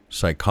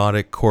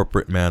psychotic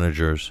corporate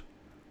managers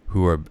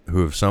who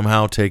have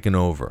somehow taken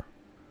over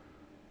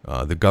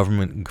the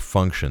government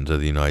functions of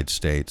the United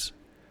States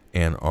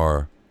and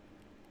are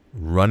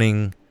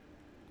running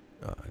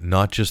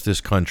not just this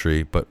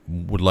country, but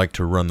would like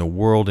to run the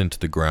world into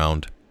the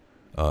ground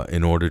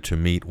in order to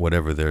meet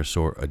whatever their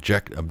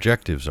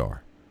objectives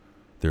are,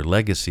 their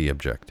legacy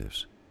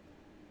objectives.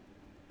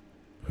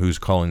 Who's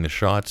calling the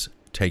shots?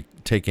 Take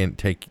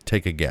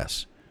a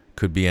guess.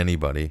 Could be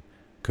anybody.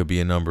 Could be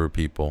a number of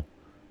people.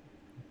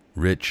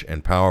 Rich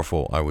and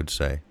powerful, I would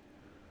say.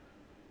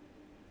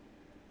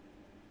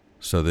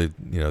 So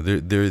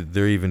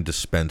they're even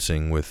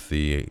dispensing with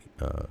the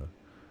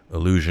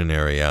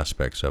illusionary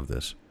aspects of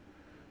this.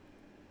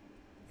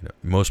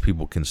 Most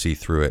people can see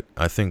through it.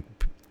 I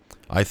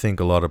think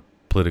a lot of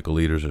political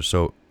leaders are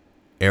so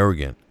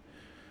arrogant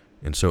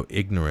and so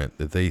ignorant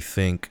that they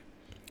think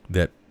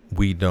that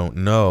we don't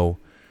know.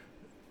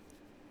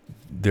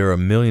 There are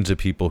millions of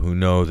people who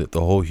know that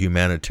the whole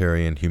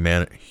humanitarian,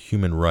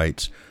 human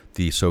rights,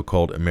 the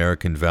so-called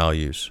American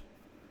values,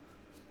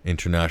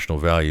 international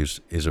values,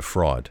 is a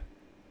fraud.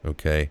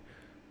 Okay?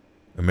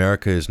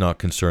 America is not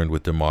concerned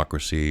with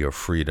democracy or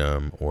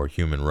freedom or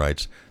human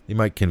rights. They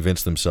might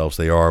convince themselves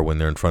they are when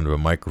they're in front of a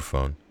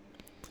microphone.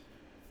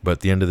 But at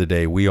the end of the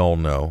day, we all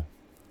know,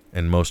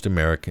 and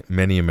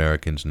many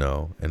Americans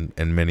know,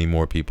 and many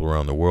more people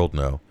around the world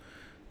know,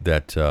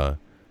 that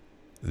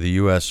the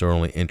U.S. are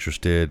only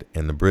interested,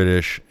 and the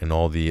British and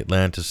all the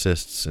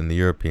Atlanticists and the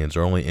Europeans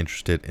are only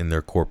interested in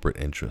their corporate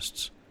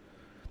interests,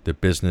 the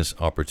business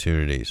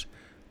opportunities,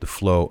 the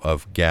flow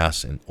of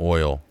gas and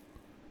oil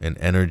and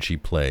energy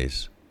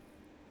plays.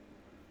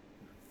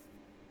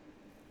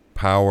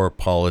 Power,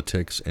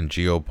 politics, and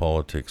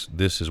geopolitics.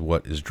 This is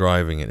what is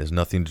driving it. It has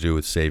nothing to do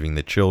with saving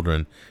the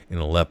children in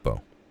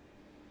Aleppo.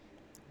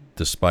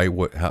 Despite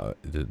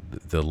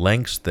the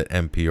lengths that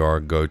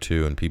NPR go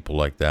to and people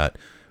like that,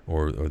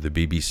 or the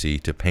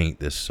BBC, to paint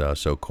this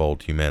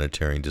so-called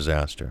humanitarian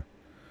disaster.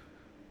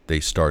 They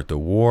start the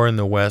war in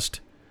the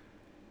West.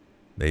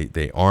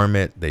 They arm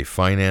it. They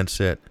finance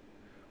it.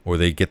 Or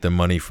they get the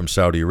money from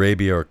Saudi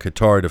Arabia or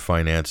Qatar to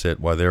finance it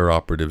while their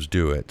operatives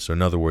do it. So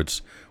in other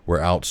words, we're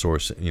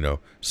outsourcing,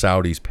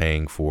 Saudis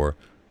paying for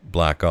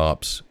black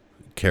ops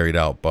carried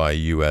out by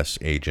U.S.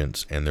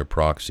 agents and their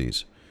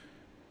proxies.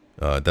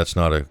 That's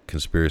not a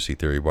conspiracy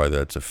theory, by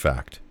that's a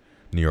fact.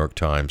 New York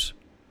Times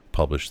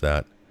published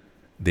that.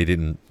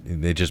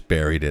 They just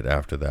buried it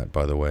after that,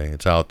 by the way.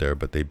 It's out there,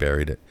 but they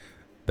buried it.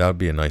 That would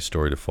be a nice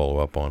story to follow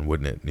up on,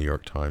 wouldn't it, New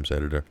York Times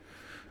editor?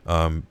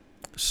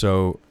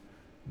 So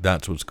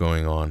that's what's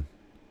going on.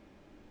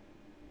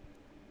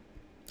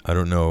 I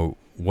don't know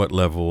what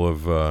level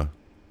of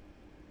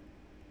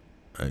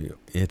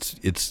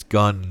it's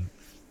gone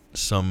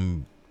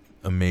some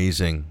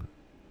amazing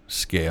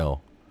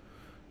scale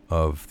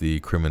of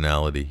the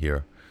criminality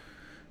here.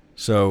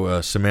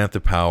 So Samantha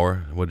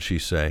Power, what did she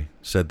say?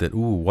 Said that,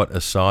 what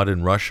Assad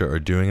and Russia are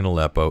doing in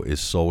Aleppo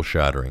is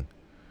soul-shattering.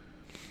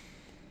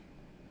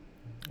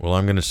 Well,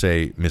 I'm going to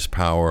say Miss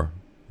Power,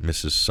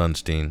 Mrs.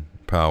 Sunstein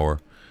Power,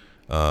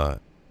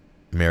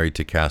 married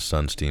to Cass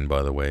Sunstein,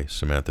 by the way,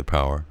 Samantha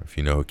Power. If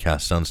you know who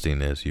Cass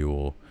Sunstein is, you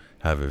will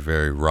have a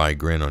very wry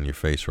grin on your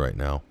face right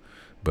now,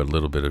 but a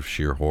little bit of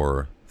sheer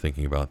horror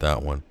thinking about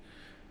that one.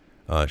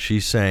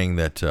 She's saying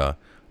that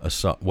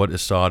what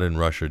Assad and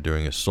Russia are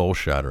doing is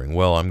soul-shattering.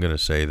 Well, I'm going to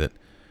say that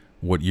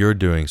what you're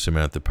doing,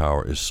 Samantha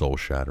Power, is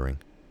soul-shattering.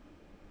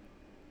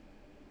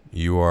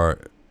 You are,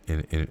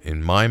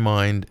 in my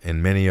mind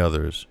and many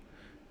others,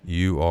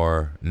 you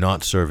are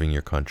not serving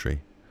your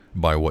country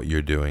by what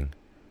you're doing,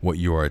 what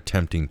you are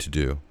attempting to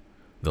do.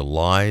 The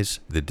lies,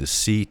 the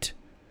deceit,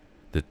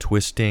 the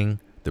twisting,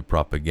 the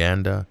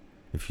propaganda.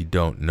 If you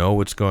don't know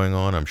what's going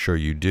on, I'm sure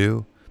you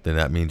do, then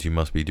that means you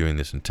must be doing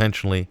this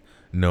intentionally,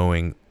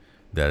 knowing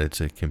that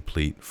it's a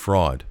complete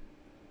fraud.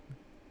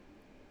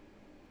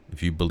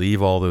 If you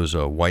believe all those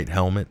white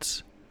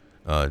helmets,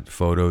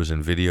 photos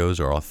and videos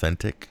are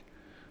authentic,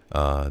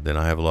 then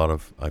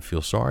I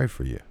feel sorry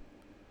for you.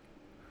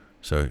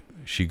 So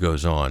she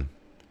goes on.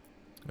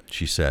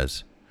 She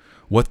says,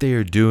 what they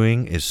are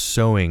doing is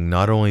sowing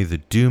not only the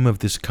doom of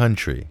this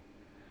country,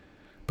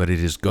 but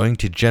it is going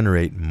to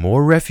generate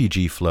more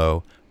refugee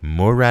flow,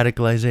 more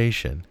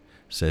radicalization,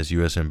 says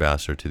U.S.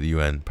 Ambassador to the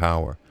UN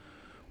Power.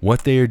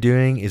 What they are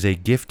doing is a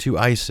gift to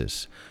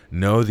ISIS.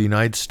 No, the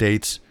United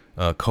States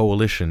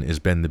coalition has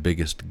been the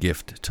biggest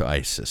gift to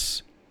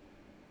ISIS.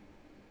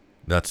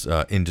 That's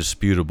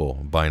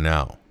indisputable by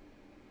now.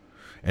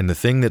 And the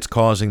thing that's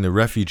causing the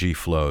refugee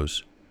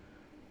flows,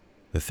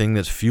 the thing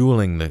that's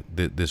fueling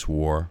this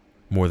war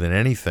more than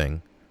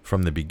anything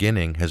from the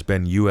beginning, has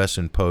been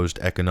U.S.-imposed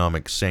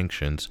economic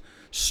sanctions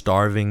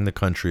starving the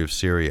country of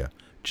Syria,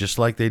 just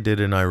like they did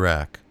in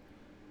Iraq.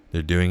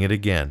 They're doing it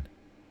again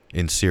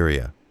in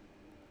Syria.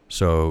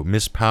 So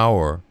Miss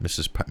Power,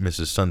 Mrs.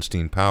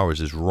 Sunstein Powers,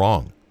 is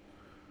wrong.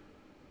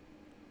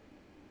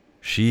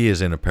 She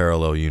is in a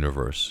parallel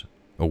universe,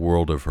 a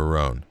world of her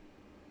own.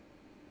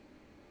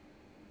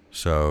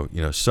 So,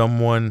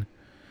 someone,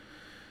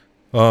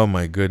 oh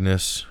my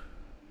goodness,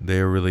 they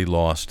are really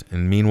lost.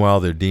 And meanwhile,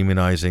 they're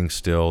demonizing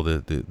still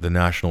the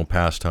national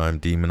pastime,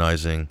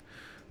 demonizing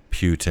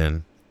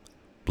Putin,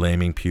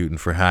 blaming Putin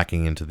for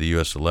hacking into the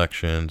U.S.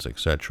 elections,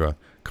 etc.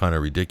 Kind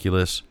of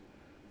ridiculous.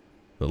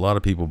 But a lot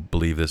of people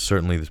believe this.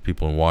 Certainly there's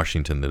people in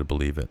Washington that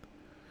believe it.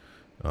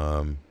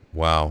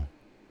 Wow.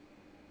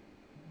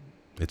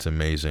 It's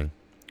amazing.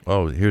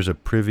 Oh, here's a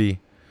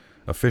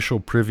official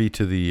privy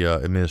to the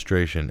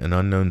administration, an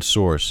unknown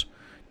source,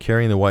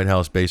 carrying the White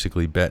House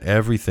basically bet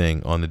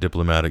everything on the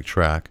diplomatic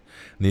track,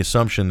 and the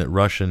assumption that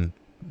Russian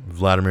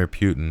Vladimir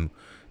Putin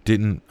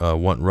didn't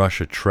want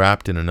Russia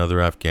trapped in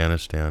another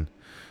Afghanistan,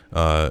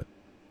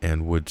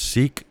 and would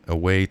seek a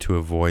way to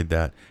avoid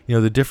that.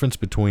 The difference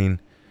between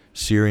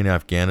Syria and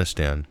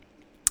Afghanistan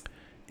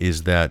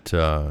is that,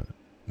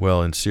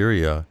 in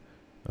Syria,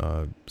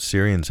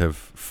 Syrians have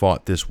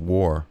fought this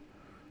war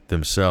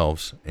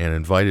themselves and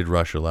invited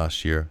Russia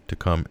last year to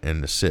come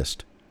and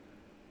assist.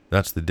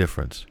 That's the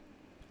difference.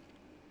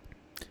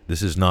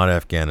 This is not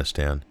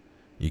Afghanistan.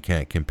 You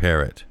can't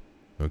compare it.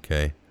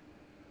 Okay?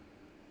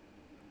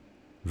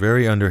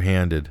 Very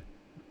underhanded,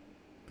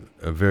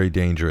 very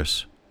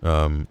dangerous,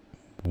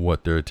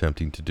 what they're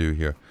attempting to do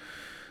here.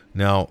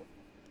 Now,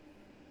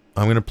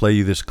 I'm going to play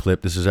you this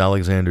clip. This is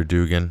Alexander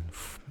Dugin,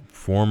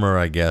 former,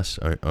 I guess,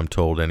 I'm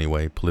told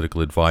anyway,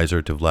 political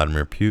advisor to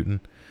Vladimir Putin.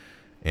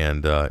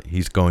 And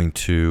he's going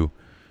to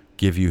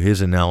give you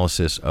his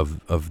analysis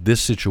of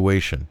this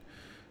situation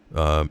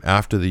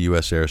after the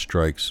U.S.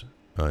 airstrikes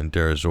in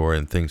Deir ez-Zor,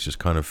 and things just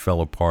kind of fell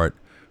apart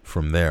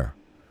from there.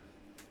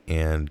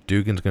 And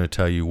Dugin's going to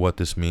tell you what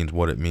this means,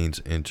 what it means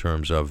in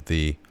terms of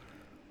the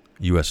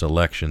U.S.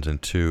 elections,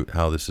 and two,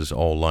 how this is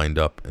all lined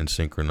up and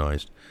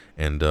synchronized.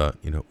 And,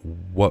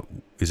 what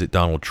is it,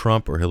 Donald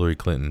Trump or Hillary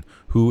Clinton?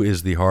 Who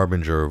is the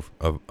harbinger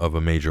of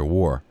a major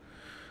war?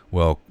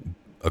 Well,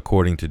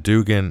 according to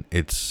Dugan,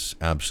 it's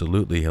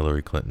absolutely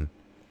Hillary Clinton.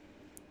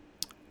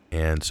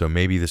 And so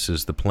maybe this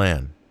is the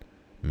plan.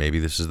 Maybe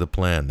this is the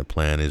plan. The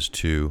plan is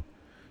to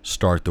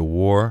start the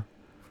war,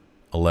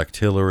 elect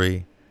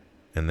Hillary,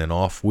 and then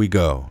off we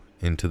go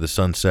into the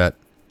sunset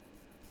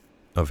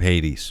of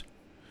Hades.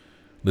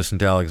 Listen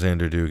to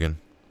Alexander Dugan.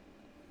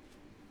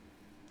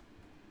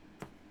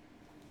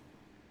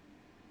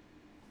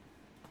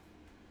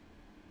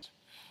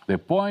 The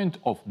point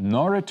of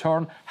no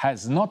return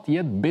has not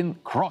yet been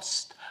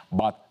crossed.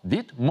 But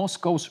did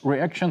Moscow's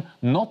reaction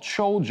not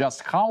show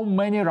just how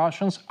many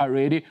Russians are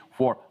ready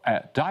for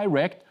a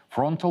direct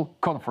frontal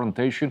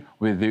confrontation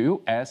with the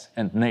US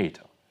and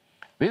NATO?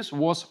 This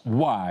was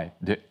why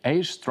the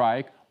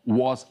airstrike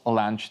was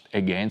launched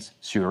against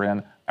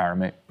Syrian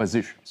army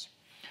positions.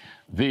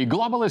 The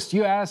globalist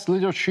US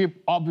leadership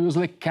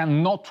obviously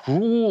cannot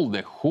rule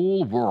the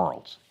whole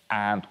world.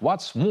 And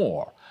what's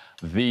more,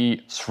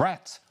 the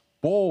threat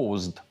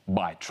posed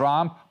by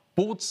Trump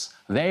puts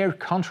their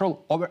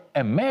control over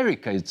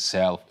America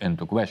itself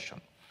into question.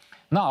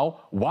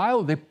 Now,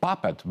 while the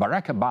puppet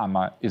Barack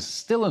Obama is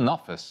still in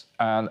office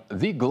and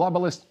the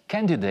globalist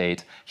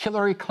candidate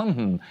Hillary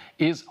Clinton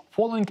is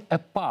falling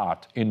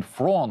apart in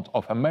front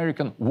of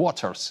American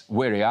voters'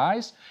 very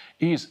eyes,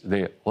 is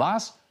the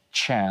last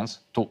chance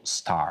to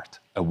start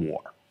a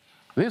war.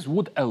 This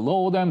would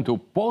allow them to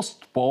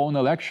postpone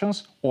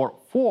elections or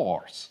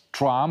force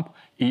Trump,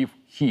 if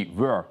he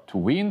were to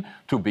win,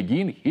 to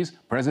begin his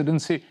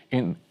presidency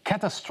in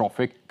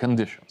catastrophic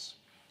conditions.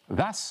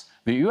 Thus,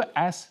 the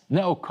US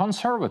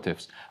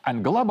neoconservatives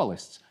and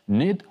globalists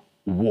need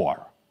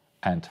war,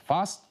 and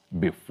fast,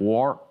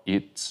 before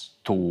it's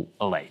too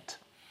late.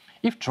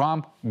 If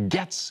Trump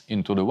gets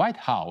into the White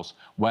House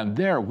when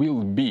there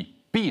will be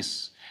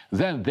peace,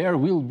 then there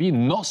will be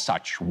no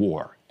such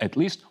war, at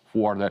least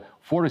for the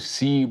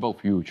foreseeable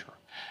future.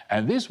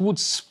 And this would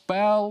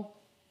spell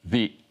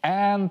the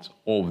end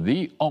of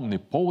the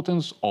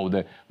omnipotence of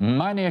the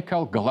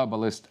maniacal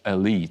globalist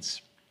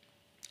elites.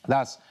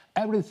 Thus,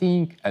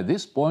 everything at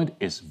this point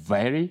is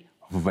very,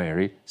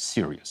 very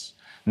serious.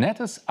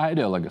 NATO's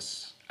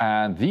ideologists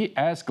and the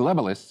US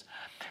globalists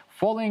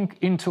falling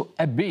into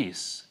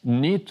abyss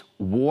need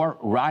war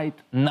right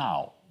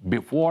now,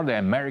 before the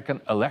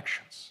American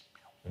elections.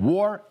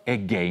 War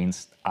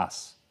against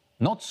us.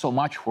 Not so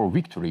much for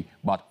victory,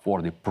 but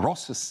for the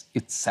process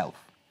itself.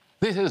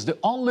 This is the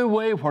only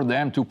way for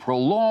them to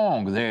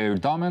prolong their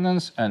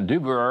dominance and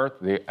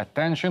divert the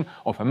attention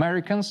of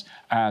Americans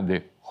and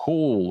the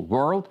whole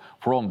world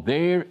from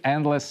their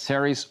endless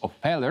series of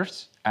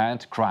failures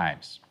and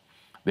crimes.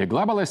 The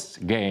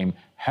globalists' game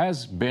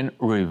has been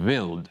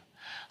revealed.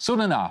 Soon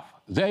enough,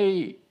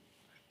 they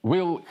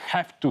will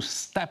have to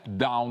step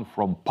down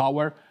from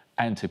power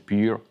and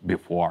appear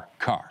before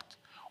court.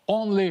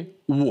 Only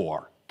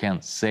war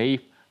can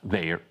save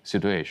their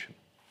situation.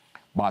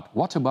 But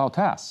what about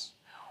us?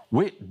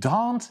 We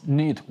don't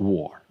need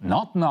war.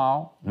 Not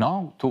now,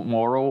 not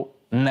tomorrow,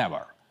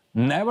 never.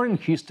 Never in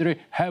history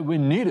have we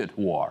needed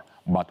war,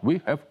 but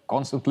we have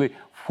constantly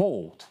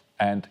fought,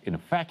 and in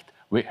fact,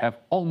 we have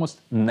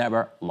almost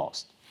never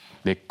lost.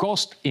 The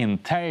cost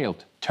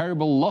entailed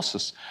terrible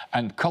losses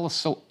and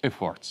colossal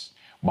efforts,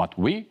 but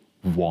we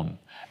won,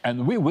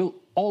 and we will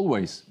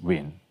always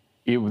win.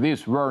 If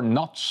this were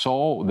not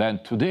so, then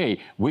today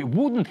we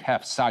wouldn't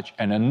have such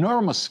an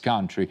enormous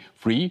country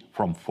free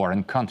from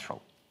foreign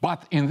control.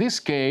 But in this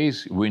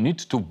case, we need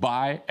to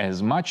buy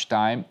as much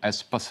time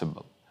as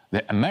possible.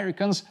 The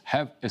Americans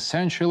have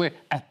essentially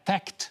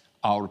attacked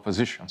our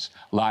positions,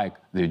 like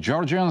the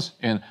Georgians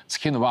in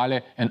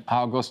Tskhinvali in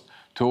August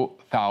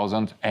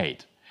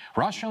 2008.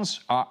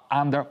 Russians are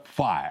under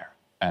fire,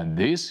 and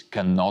this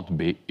cannot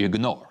be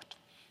ignored.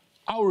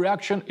 Our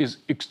reaction is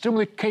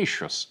extremely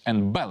cautious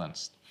and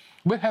balanced.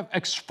 We have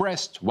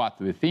expressed what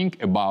we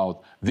think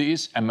about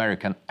this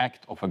American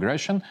act of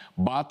aggression,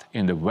 but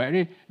in the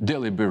very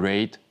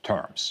deliberate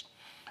terms.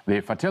 The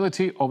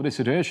fatality of the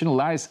situation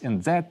lies in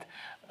that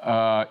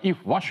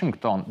if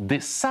Washington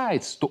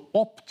decides to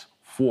opt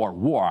for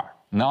war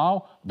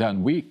now,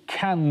 then we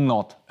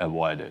cannot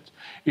avoid it.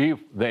 If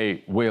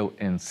they will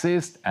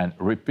insist and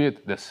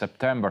repeat the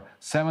September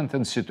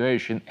 17th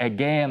situation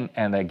again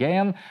and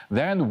again,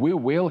 then we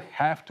will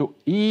have to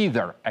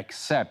either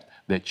accept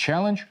the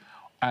challenge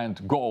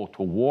and go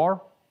to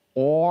war,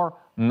 or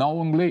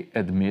knowingly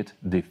admit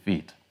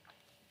defeat.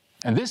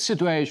 In this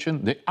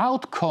situation, the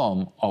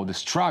outcome of the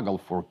struggle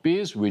for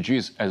peace, which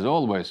is, as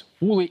always,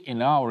 fully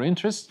in our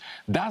interests,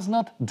 does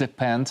not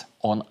depend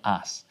on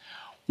us.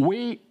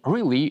 We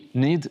really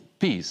need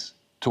peace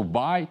to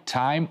buy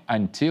time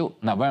until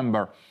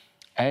November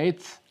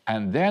 8th,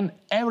 and then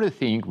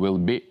everything will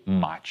be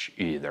much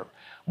easier.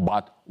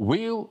 But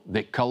will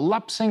the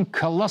collapsing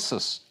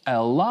colossus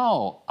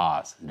allow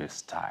us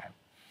this time?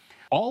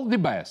 All the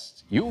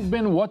best. You've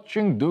been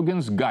watching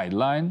Dugan's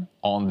guideline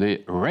on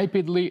the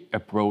rapidly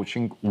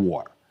approaching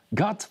war.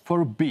 God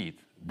forbid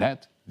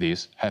that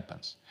this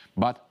happens.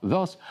 But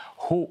those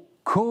who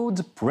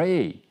could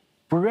pray,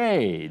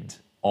 prayed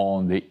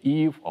on the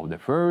eve of the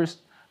First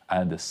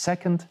and the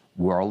Second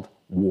World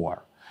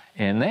War.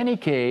 In any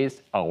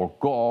case, our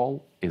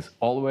goal is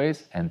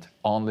always and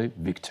only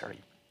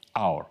victory,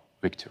 our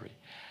victory.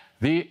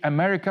 The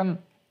Americans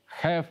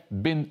have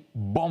been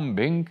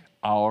bombing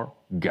our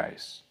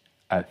guys.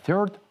 A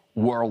third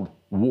world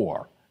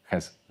war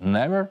has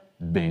never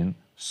been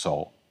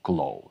so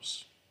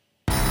close.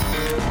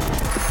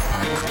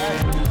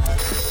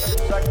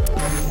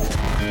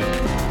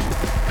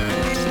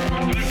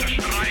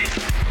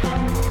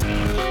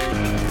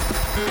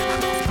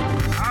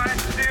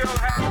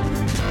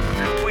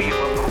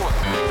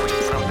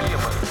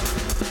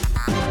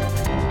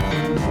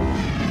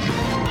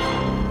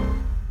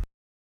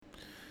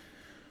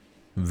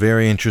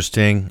 Very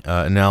interesting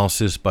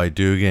analysis by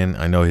Dugin.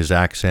 I know his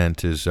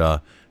accent is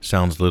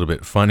sounds a little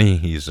bit funny.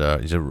 He's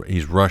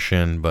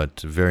Russian, but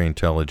very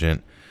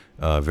intelligent,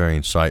 very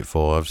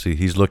insightful. Obviously,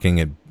 he's looking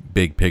at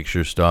big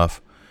picture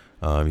stuff.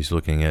 He's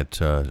looking at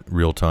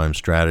real-time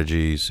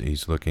strategies.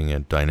 He's looking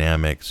at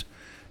dynamics,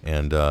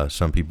 and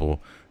some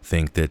people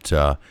think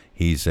that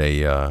he's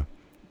a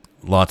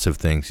lots of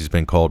things. He's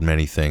been called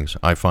many things.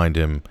 I find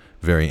him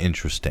very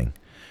interesting,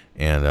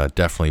 and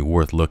definitely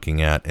worth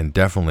looking at, and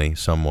definitely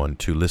someone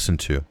to listen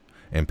to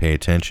and pay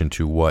attention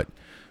to what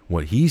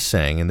he's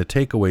saying. And the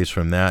takeaways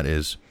from that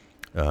is,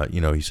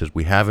 he says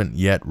we haven't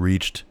yet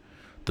reached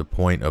the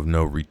point of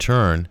no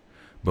return,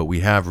 but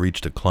we have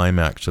reached a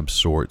climax of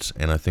sorts,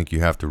 and I think you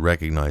have to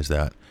recognize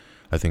that.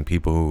 I think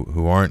people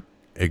who aren't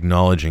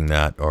acknowledging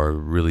that are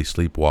really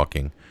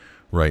sleepwalking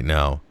right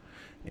now.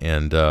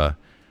 And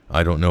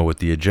I don't know what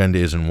the agenda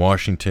is in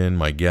Washington.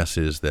 My guess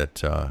is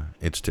that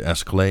it's to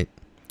escalate,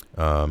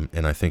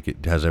 and I think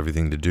it has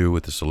everything to do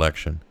with this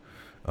election.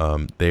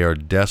 They are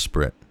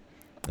desperate,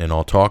 and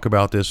I'll talk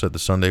about this at the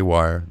Sunday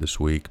Wire this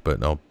week,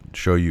 but I'll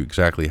show you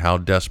exactly how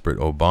desperate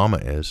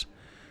Obama is,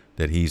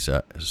 that he's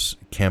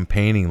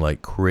campaigning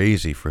like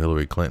crazy for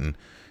Hillary Clinton,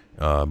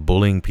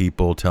 bullying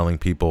people, telling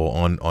people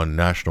on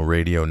national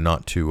radio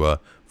not to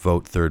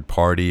vote third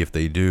party. If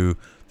they do,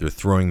 they're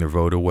throwing their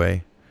vote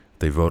away.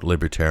 They vote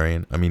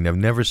libertarian. I mean, I've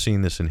never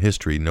seen this in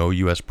history. No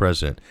U.S.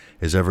 president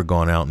has ever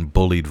gone out and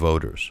bullied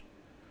voters.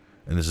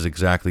 And this is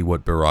exactly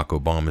what Barack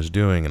Obama is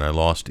doing, and I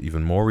lost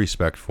even more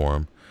respect for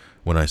him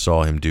when I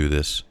saw him do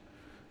this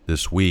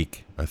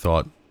week. I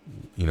thought,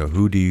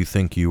 who do you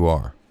think you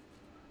are?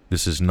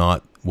 This is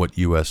not what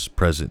U.S.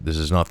 president, this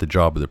is not the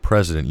job of the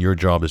president. Your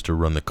job is to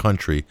run the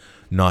country,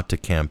 not to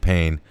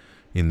campaign.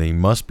 And they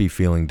must be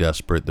feeling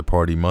desperate. The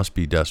party must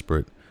be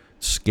desperate,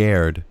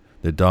 scared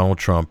that Donald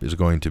Trump is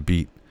going to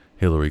beat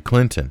Hillary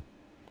Clinton.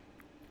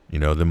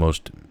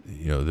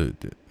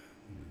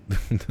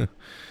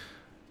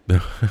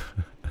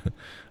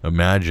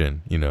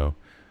 Imagine,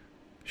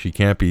 she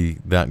can't be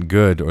that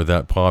good or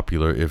that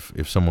popular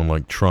if someone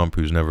like Trump,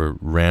 who's never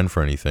ran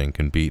for anything,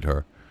 can beat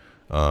her.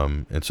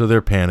 And so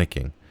they're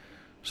panicking.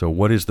 So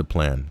what is the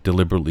plan?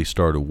 Deliberately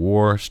start a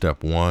war,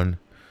 step one.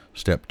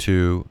 Step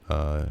two,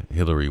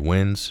 Hillary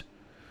wins.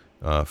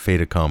 Fait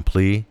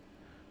accompli.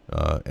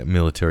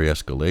 Military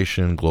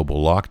escalation,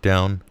 global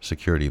lockdown,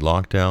 security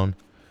lockdown,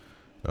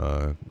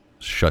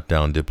 shut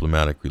down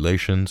diplomatic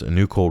relations, a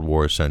new Cold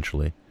War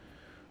essentially,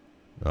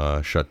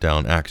 shut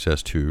down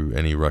access to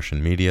any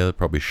Russian media,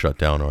 probably shut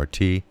down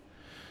RT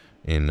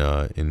in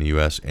the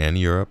U.S. and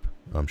Europe.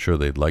 I'm sure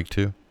they'd like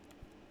to.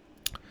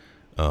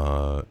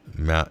 And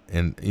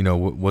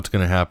what's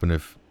going to happen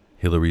if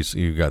Hillary's?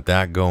 You've got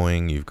that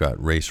going. You've got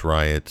race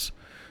riots.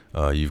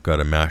 You've got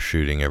a mass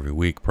shooting every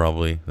week,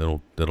 probably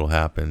that'll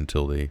happen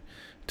till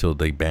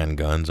they ban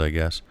guns, I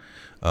guess.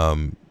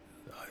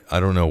 I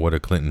don't know what a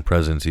Clinton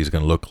presidency is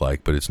going to look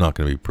like, but it's not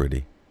going to be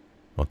pretty.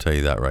 I'll tell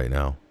you that right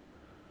now.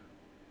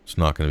 It's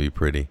not going to be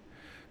pretty.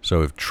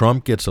 So if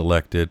Trump gets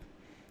elected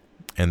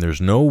and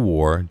there's no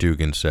war,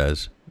 Dugin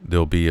says,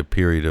 there'll be a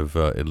period of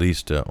at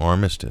least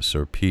armistice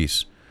or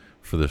peace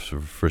for the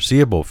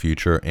foreseeable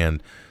future,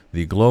 and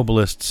the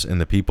globalists and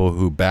the people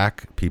who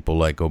back people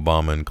like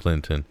Obama and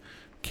Clinton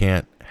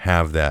can't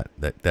have that.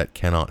 That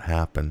cannot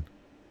happen.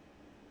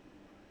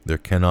 There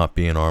cannot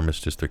be an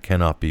armistice. There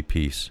cannot be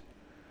peace.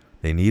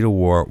 They need a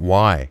war.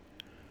 Why?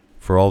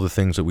 For all the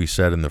things that we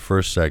said in the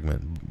first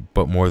segment,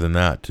 but more than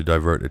that, to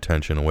divert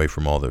attention away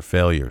from all their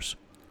failures.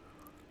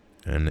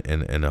 And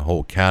a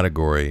whole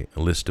category, a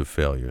list of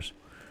failures.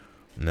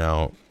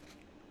 Now,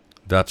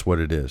 that's what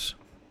it is.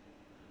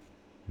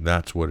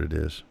 That's what it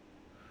is.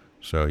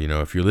 So,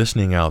 if you're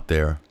listening out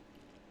there,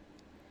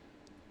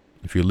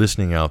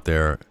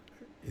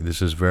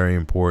 this is very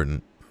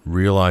important.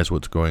 Realize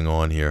what's going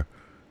on here,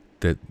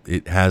 that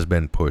it has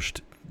been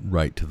pushed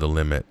right to the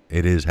limit.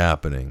 It is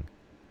happening.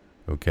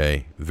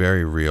 Okay?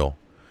 Very real.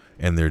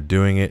 And they're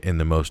doing it in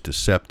the most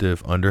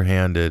deceptive,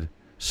 underhanded,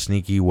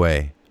 sneaky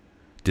way,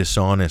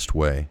 dishonest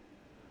way.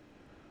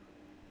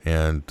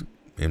 And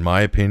in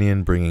my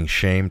opinion, bringing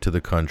shame to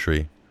the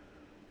country,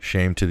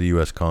 shame to the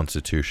U.S.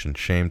 Constitution,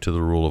 shame to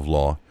the rule of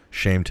law,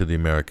 shame to the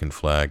American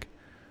flag.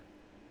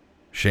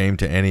 Shame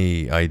to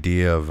any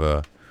idea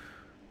of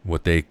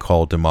what they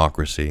call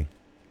democracy.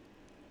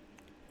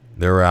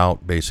 They're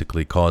out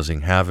basically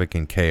causing havoc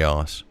and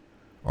chaos,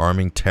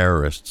 arming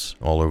terrorists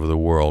all over the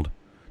world,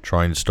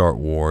 trying to start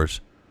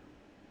wars,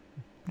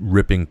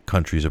 ripping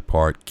countries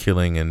apart,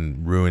 killing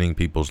and ruining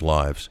people's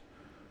lives.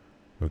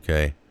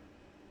 Okay?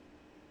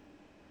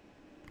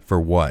 For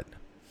what?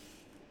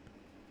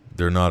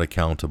 They're not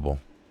accountable.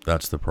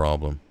 That's the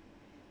problem.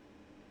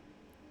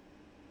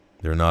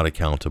 They're not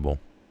accountable.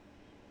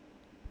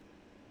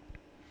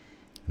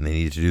 And they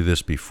need to do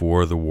this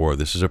before the war.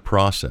 This is a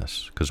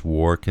process, because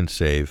war can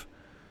save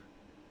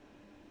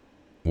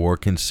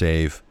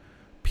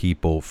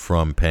people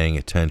from paying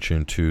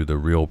attention to the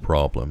real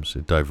problems.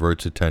 It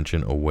diverts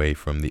attention away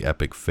from the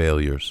epic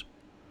failures.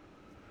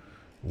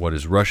 What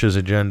is Russia's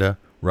agenda?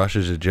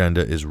 Russia's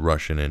agenda is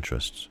Russian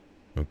interests.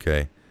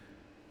 Okay?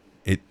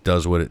 It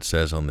does what it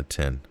says on the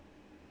tin.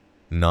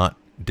 Not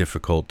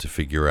difficult to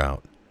figure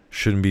out.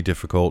 Shouldn't be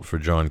difficult for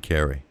John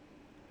Kerry.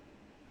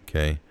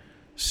 Okay?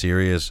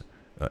 Syria's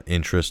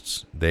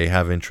interests, they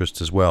have interests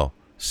as well.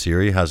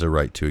 Syria has a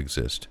right to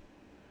exist.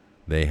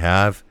 They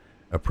have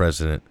a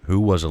president who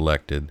was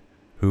elected,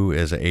 who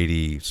has an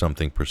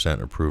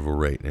 80-something% approval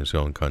rate in his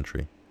own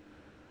country.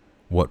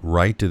 What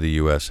right do the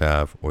U.S.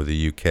 have, or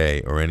the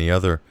UK, or any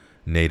other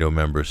NATO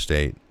member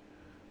state,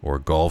 or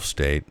Gulf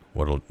state?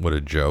 What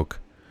a joke.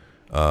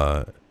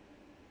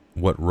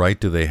 What right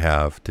do they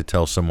have to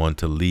tell someone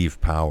to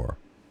leave power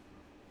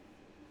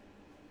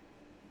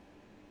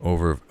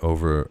over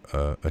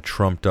a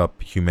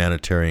trumped-up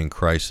humanitarian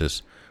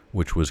crisis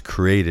which was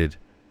created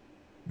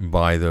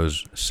by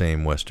those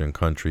same Western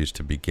countries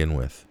to begin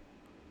with,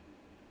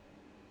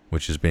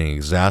 which is being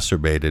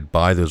exacerbated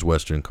by those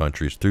Western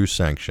countries through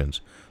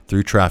sanctions,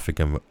 through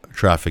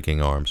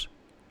trafficking arms,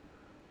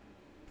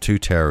 to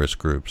terrorist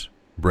groups,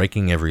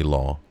 breaking every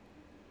law.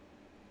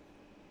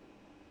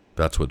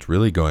 That's what's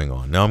really going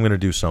on. Now I'm going to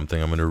do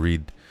something. I'm going to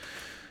read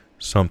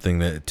something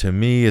that to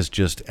me is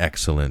just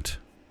excellent.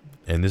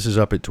 And this is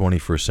up at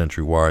 21st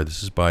Century Wire.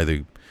 This is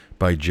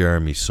by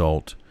Jeremy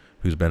Salt,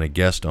 who's been a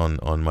guest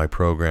on my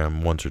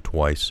program once or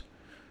twice.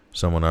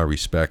 Someone I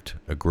respect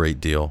a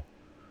great deal.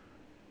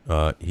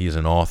 He's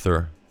an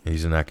author.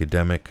 He's an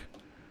academic.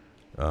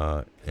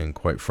 And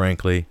quite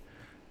frankly,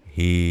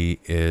 he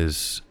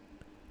is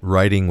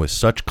writing with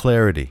such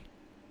clarity,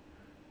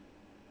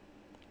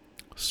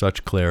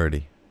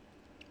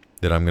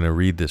 that I'm going to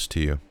read this to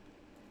you.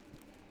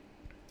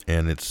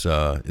 And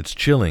it's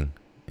chilling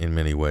in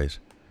many ways.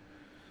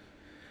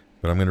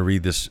 But I'm going to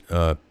read this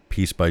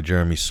piece by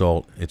Jeremy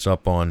Salt. It's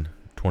up on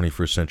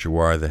 21st Century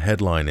Wire. The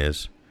headline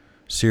is,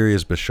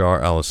 Syria's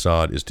Bashar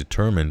al-Assad is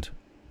determined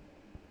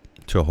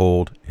to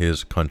hold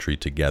his country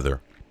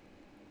together.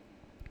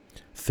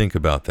 Think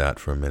about that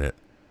for a minute.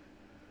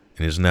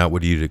 And isn't that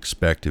what you'd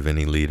expect of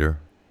any leader,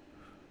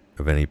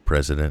 of any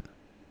president?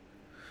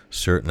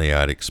 Certainly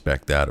I'd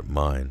expect that of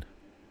mine.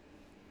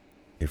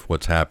 If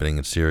what's happening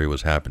in Syria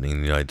was happening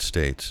in the United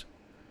States,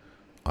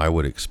 I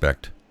would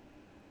expect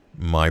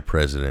my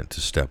president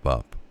to step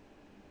up.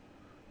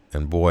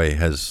 And boy,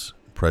 has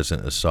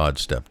President Assad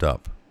stepped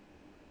up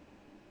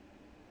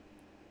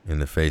in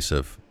the face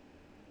of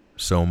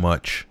so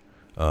much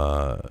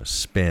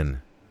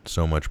spin,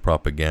 so much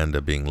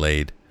propaganda being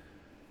laid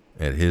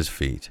at his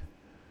feet.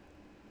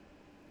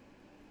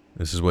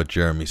 This is what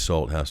Jeremy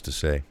Salt has to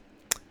say.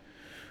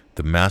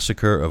 The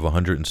massacre of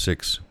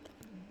 106,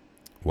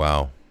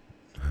 wow,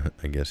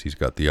 I guess he's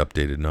got the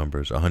updated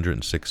numbers,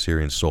 106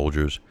 Syrian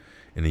soldiers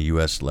in a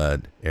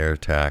U.S.-led air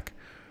attack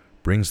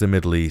brings the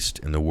Middle East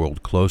and the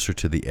world closer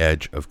to the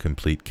edge of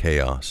complete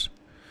chaos.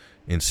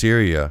 In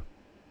Syria,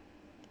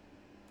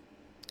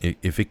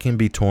 if it can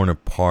be torn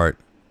apart,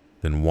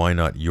 then why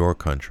not your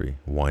country?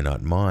 Why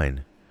not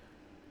mine?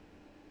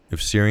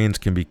 If Syrians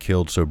can be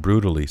killed so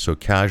brutally, so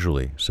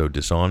casually, so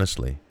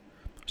dishonestly,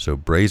 so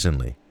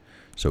brazenly,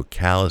 so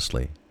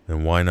callously,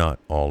 then why not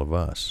all of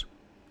us?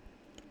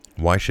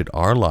 Why should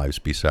our lives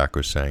be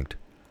sacrosanct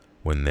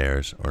when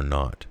theirs are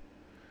not?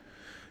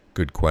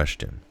 Good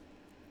question.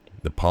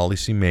 The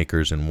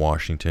policymakers in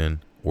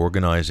Washington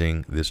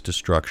organizing this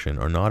destruction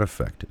are not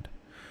affected.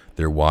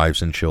 Their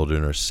wives and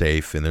children are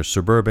safe in their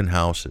suburban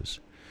houses,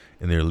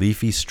 in their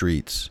leafy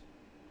streets,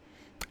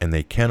 and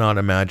they cannot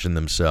imagine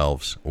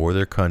themselves or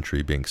their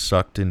country being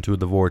sucked into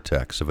the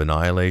vortex of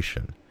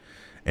annihilation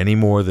any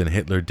more than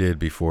Hitler did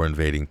before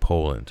invading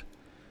Poland.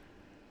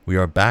 We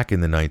are back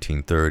in the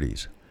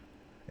 1930s,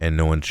 and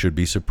no one should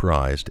be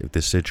surprised if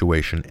this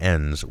situation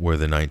ends where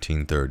the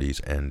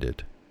 1930s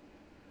ended.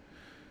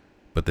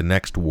 But the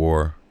next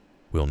war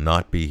will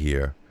not be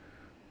here.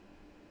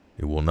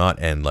 It will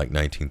not end like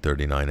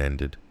 1939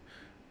 ended,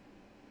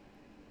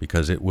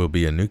 because it will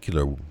be a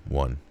nuclear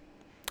one,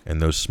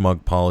 and those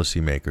smug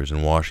policymakers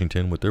in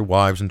Washington with their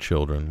wives and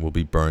children will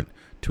be burnt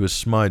to a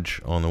smudge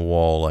on the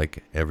wall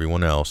like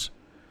everyone else,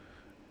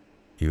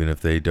 even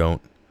if they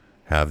don't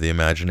have the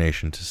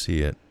imagination to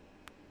see it,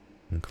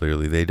 and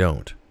clearly they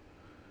don't.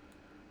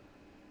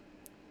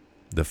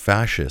 The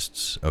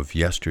fascists of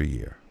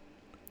yesteryear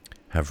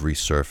have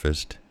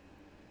resurfaced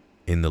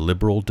in the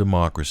liberal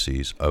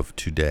democracies of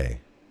today,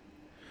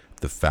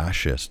 the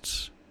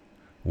fascists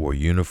wore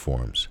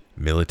uniforms,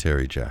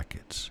 military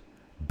jackets,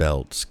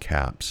 belts,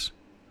 caps,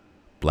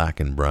 black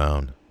and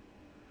brown.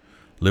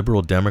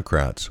 Liberal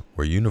Democrats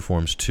wear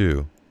uniforms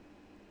too,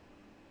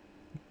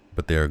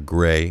 but they are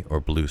gray or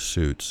blue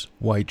suits,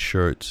 white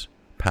shirts,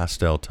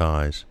 pastel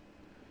ties.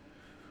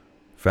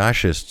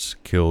 Fascists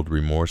killed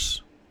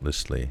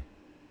remorselessly.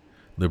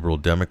 Liberal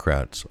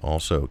Democrats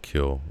also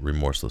kill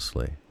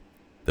remorselessly.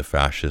 The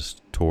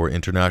fascists tore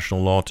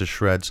international law to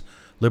shreds.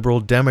 Liberal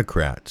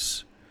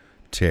Democrats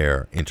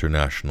tear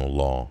international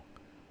law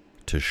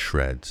to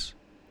shreds.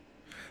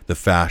 The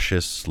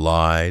fascists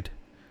lied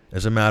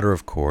as a matter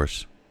of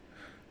course.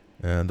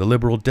 And the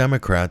Liberal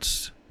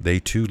Democrats, they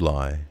too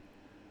lie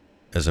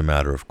as a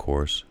matter of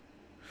course.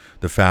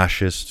 The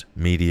fascist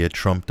media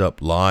trumped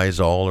up lies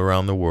all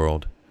around the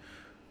world.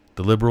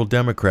 The Liberal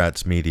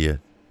Democrats' media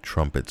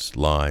trumpets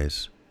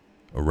lies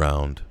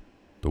around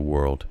the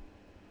world.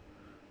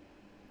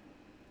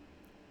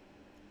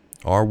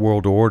 Our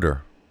world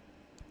order,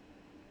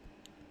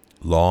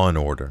 law and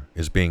order,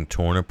 is being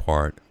torn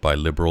apart by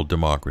liberal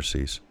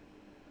democracies.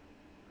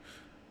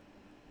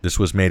 This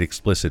was made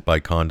explicit by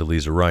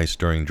Condoleezza Rice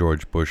during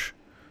George Bush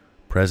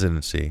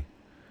presidency,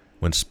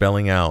 when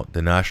spelling out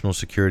the national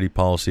security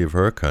policy of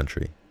her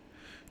country.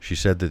 She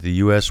said that the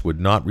U.S. would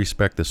not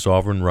respect the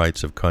sovereign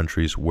rights of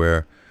countries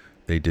where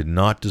they did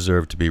not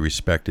deserve to be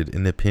respected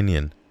in the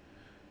opinion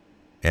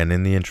and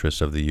in the interests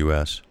of the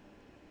U.S.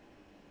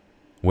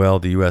 Well,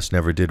 the U.S.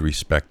 never did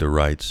respect the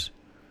rights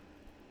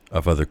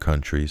of other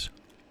countries.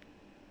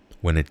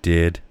 When it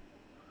did,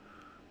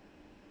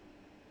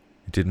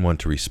 it didn't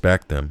want to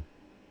respect them.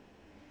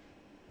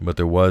 But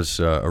there was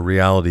a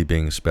reality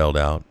being spelled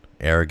out,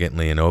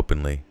 arrogantly and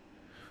openly,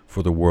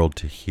 for the world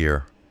to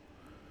hear.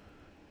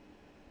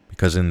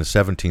 Because in the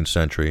 17th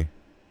century,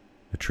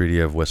 the Treaty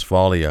of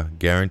Westphalia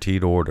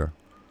guaranteed order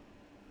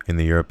in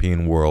the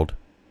European world,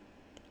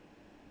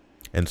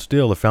 and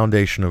still the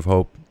foundation of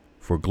hope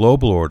for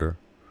global order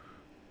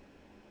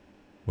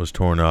was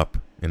torn up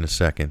in a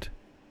second.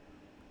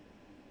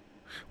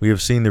 We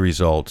have seen the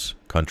results: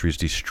 countries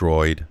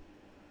destroyed,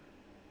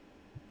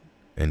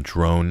 and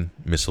drone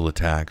missile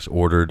attacks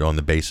ordered on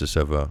the basis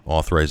of an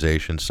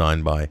authorization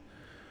signed by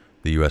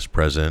the U.S.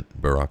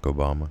 President Barack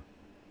Obama.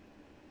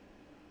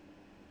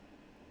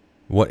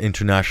 What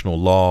international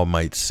law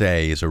might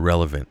say is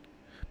irrelevant,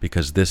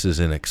 because this is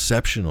an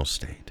exceptional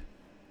state,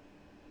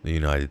 the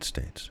United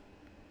States.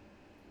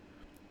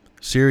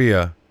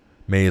 Syria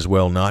may as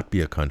well not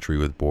be a country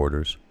with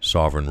borders,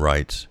 sovereign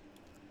rights,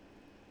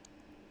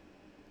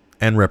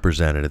 and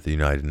represented at the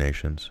United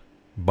Nations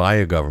by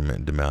a government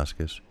in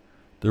Damascus.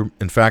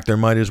 In fact, there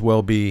might as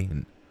well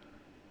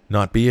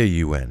not be a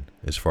UN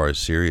as far as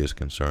Syria is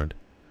concerned.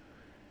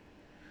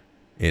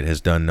 It has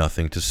done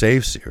nothing to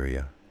save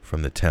Syria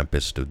from the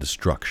tempest of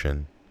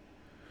destruction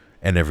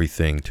and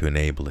everything to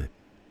enable it.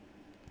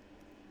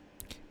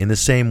 In the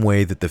same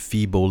way that the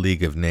feeble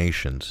League of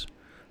Nations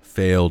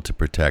failed to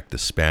protect the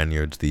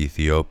Spaniards, the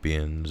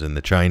Ethiopians, and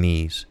the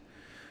Chinese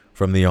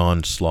from the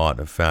onslaught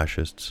of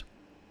fascists,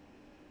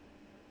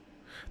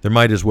 there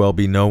might as well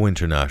be no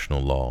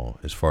international law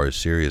as far as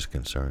Syria is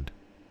concerned.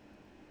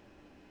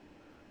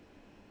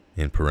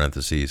 In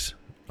parentheses,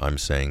 I'm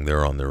saying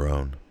they're on their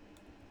own.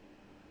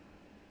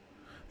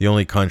 The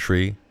only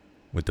country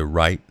with the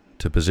right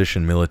to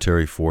position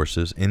military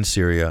forces in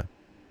Syria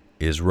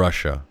is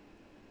Russia.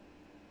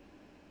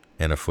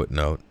 And a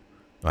footnote,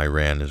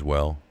 Iran as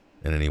well,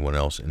 and anyone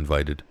else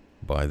invited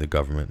by the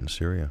government in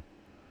Syria.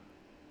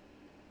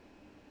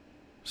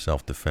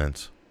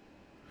 Self-defense.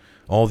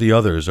 All the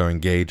others are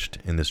engaged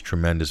in this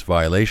tremendous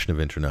violation of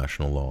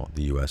international law,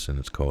 the U.S. and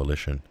its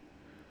coalition.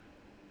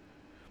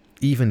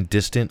 Even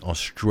distant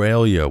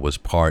Australia was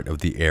part of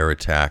the air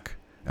attack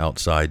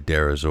outside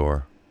Deir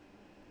ez-Zor.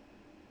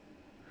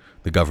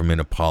 The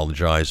government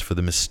apologized for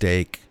the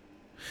mistake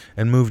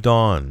and moved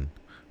on,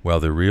 while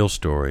the real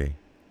story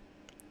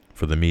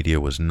for the media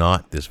was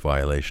not this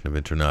violation of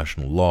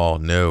international law,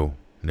 no,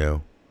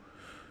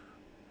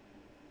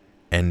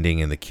 ending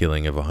in the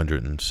killing of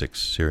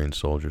 106 Syrian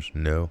soldiers,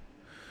 no,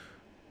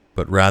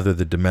 but rather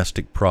the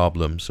domestic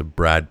problems of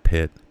Brad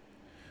Pitt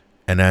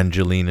and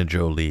Angelina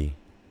Jolie.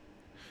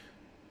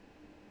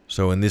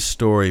 So in this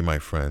story, my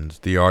friends,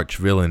 the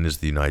arch-villain is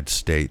the United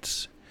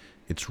States.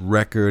 Its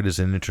record as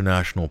an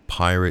international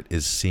pirate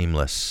is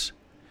seamless.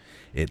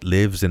 It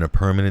lives in a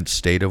permanent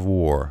state of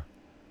war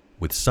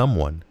with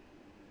someone,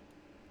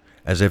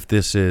 as if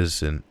this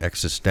is an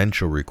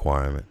existential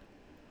requirement.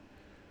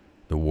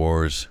 The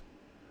wars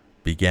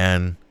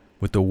began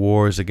with the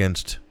wars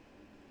against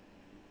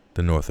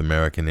the North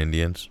American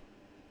Indians,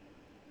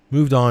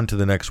 moved on to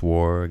the next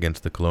war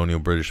against the colonial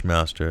British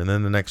master, and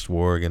then the next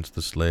war against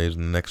the slaves,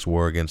 and the next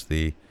war against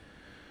the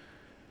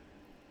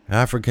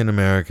African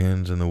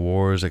Americans, and the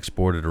wars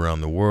exported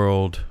around the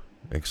world,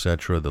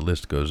 etc. The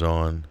list goes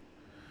on,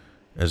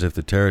 as if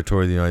the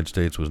territory of the United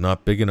States was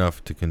not big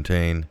enough to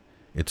contain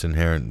its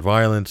inherent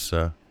violence,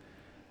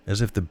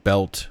 as if the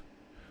belt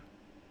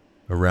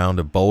around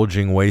a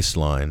bulging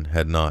waistline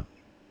had not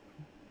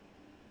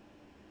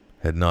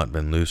had not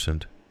been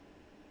loosened.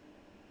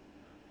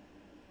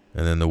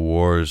 And then the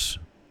wars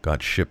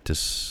got shipped to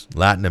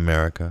Latin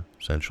America,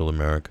 Central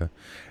America,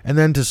 and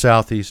then to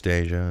Southeast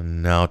Asia,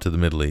 and now to the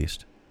Middle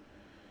East.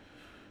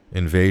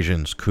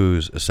 Invasions,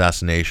 coups,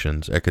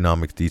 assassinations,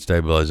 economic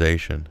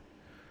destabilization,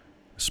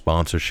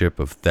 sponsorship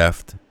of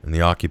theft, and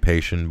the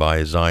occupation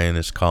by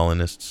Zionist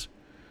colonists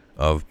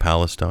of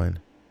Palestine.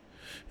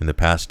 In the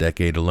past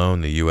decade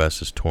alone, the U.S.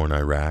 has torn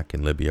Iraq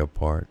and Libya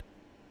apart,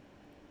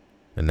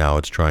 and now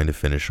it's trying to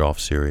finish off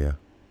Syria.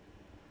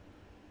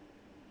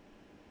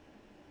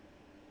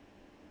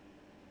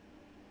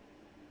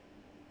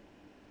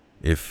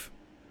 If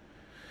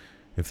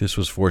this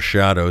was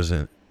foreshadowed,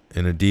 and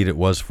indeed it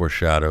was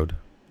foreshadowed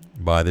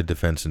by the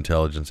Defense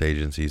Intelligence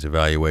Agency's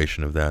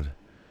evaluation of that,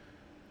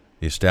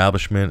 the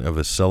establishment of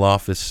a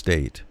Salafist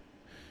state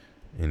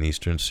in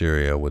eastern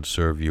Syria would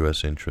serve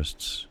U.S.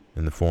 interests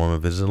in the form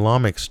of an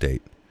Islamic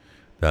state.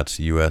 That's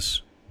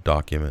U.S.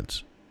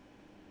 documents.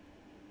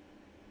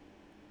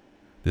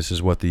 This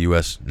is what the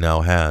U.S.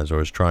 now has,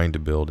 or is trying to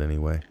build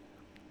anyway.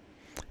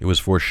 It was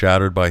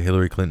foreshadowed by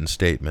Hillary Clinton's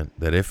statement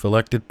that if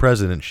elected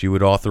president, she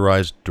would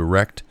authorize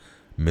direct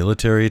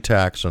military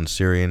attacks on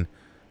Syrian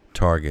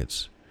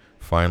targets.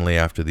 Finally,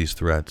 after these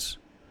threats,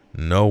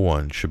 no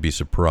one should be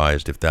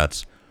surprised if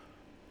that's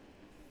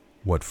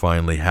what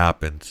finally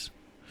happens.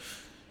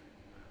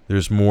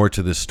 There's more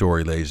to this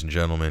story, ladies and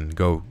gentlemen.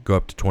 Go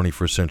up to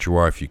 21st Century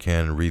Wire if you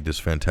can and read this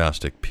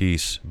fantastic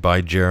piece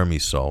by Jeremy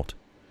Salt.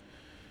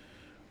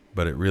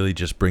 But it really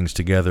just brings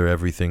together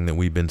everything that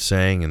we've been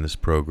saying in this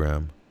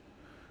program.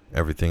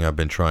 Everything I've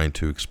been trying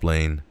to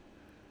explain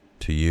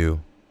to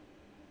you.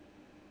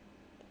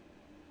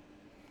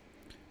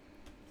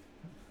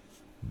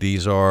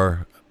 These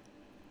are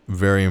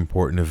very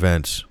important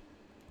events.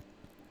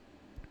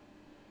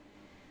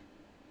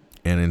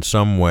 And in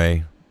some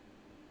way,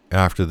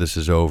 after this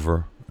is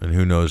over, and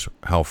who knows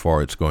how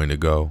far it's going to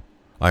go,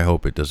 I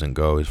hope it doesn't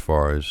go as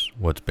far as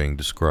what's being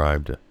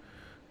described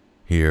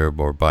here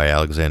or by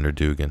Alexander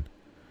Dugin.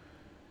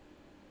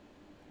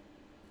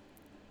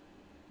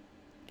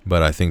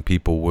 But I think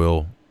people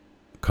will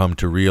come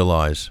to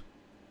realize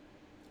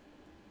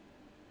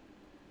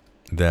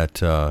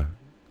that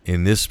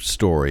in this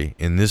story,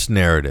 in this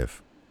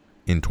narrative,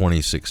 in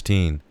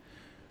 2016,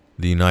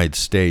 the United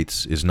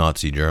States is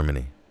Nazi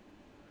Germany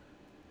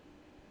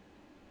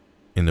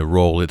in the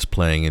role it's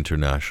playing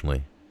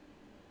internationally.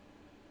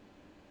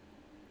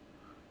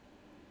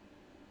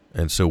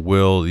 And so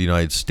will the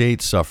United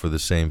States suffer the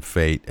same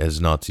fate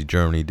as Nazi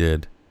Germany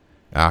did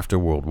after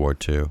World War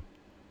II?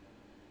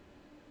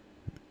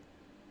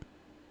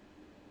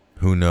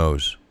 Who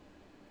knows?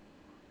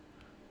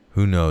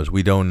 Who knows?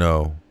 We don't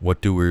know.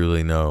 What do we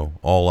really know?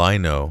 All I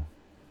know,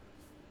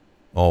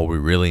 all we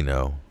really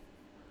know,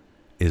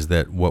 is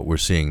that what we're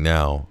seeing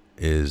now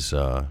is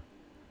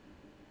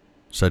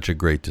such a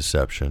great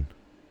deception.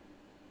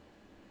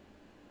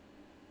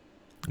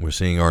 We're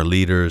seeing our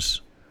leaders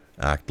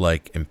act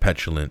like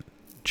impetulant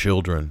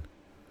children.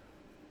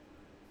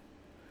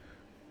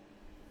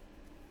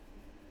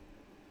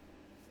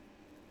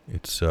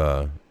 It's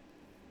I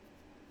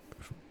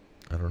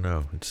don't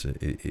know.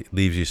 It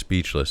leaves you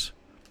speechless.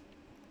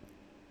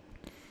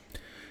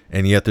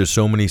 And yet there's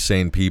so many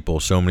sane people,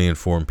 so many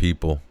informed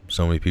people,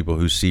 so many people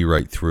who see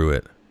right through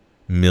it.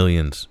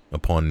 Millions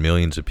upon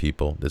millions of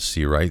people that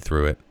see right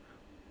through it.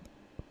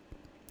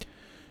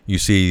 You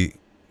see,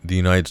 the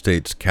United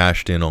States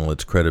cashed in all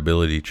its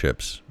credibility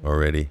chips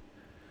already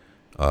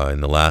in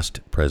the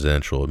last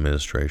presidential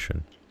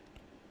administration.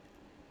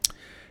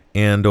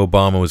 And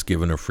Obama was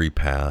given a free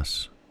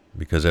pass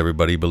because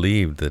everybody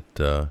believed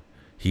that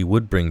he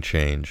would bring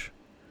change.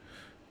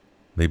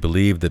 They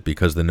believed that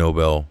because the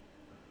Nobel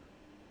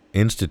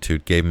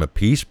Institute gave him a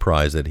peace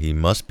prize that he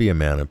must be a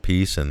man of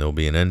peace, and there'll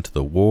be an end to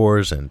the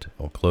wars, and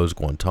he'll close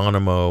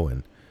Guantanamo,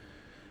 and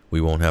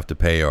we won't have to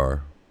pay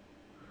our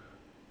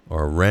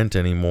rent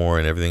anymore,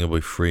 and everything will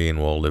be free, and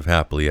we'll live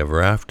happily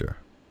ever after.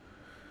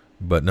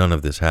 But none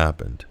of this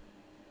happened.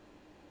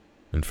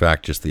 In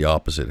fact, just the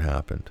opposite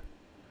happened.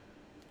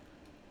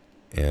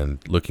 And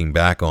looking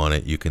back on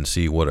it, you can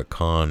see what a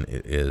con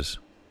it is.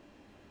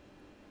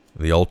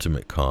 The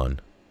ultimate con.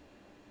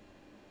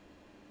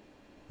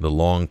 The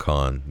long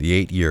con,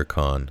 the 8-year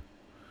con.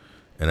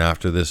 And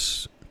after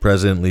this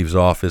president leaves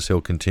office,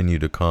 he'll continue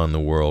to con the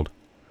world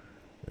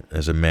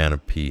as a man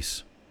of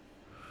peace,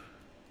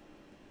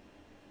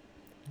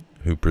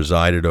 who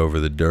presided over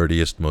the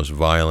dirtiest, most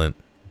violent,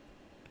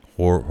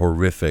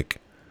 horrific,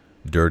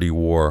 dirty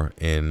war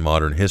in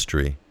modern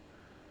history,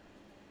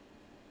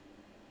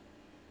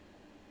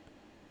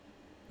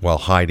 while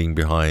hiding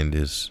behind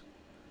his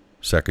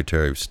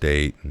Secretary of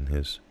State and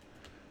his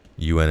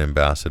UN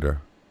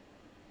ambassador.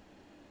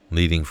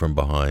 Leading from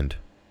behind.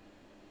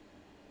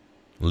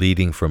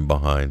 Leading from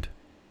behind.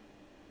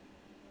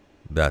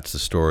 That's the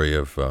story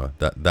of,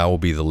 that will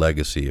be the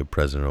legacy of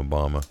President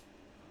Obama.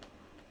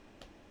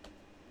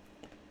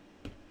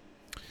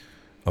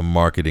 A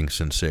marketing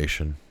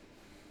sensation.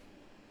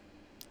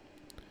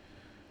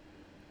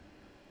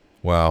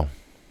 Wow.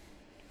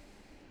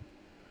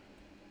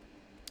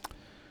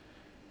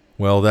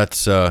 Well,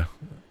 that's our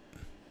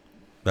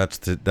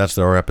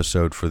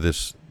episode for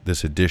this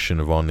edition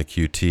of On the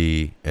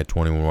QT at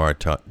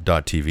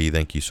 21wire.tv.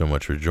 Thank you so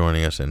much for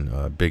joining us, and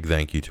a big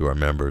thank you to our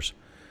members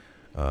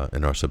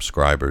and our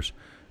subscribers.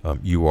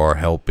 You are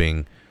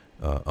helping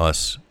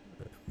us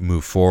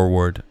move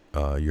forward.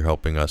 You're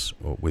helping us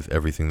with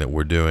everything that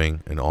we're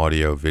doing in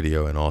audio,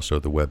 video, and also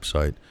the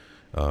website.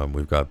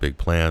 We've got big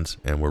plans,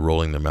 and we're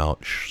rolling them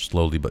out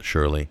slowly but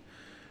surely,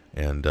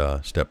 and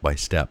step by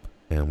step.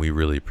 And we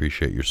really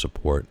appreciate your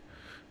support.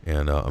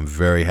 And I'm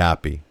very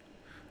happy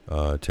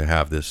to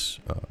have this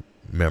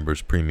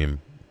members premium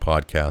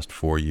podcast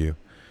for you.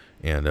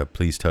 And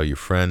please tell your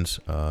friends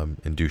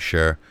and do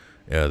share.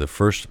 The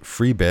first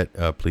free bit,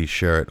 please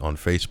share it on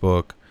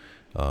Facebook,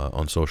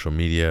 on social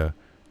media.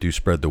 Do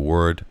spread the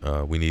word.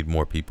 We need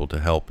more people to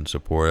help and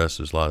support us.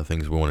 There's a lot of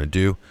things we want to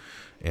do.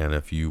 And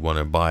if you want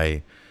to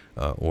buy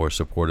or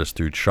support us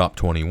through Shop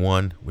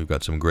 21, we've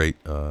got some great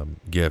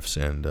gifts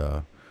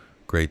and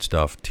great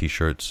stuff,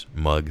 t-shirts,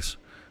 mugs,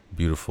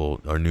 beautiful.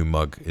 Our new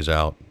mug is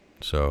out,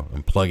 so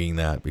I'm plugging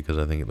that because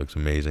I think it looks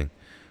amazing.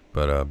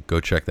 But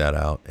go check that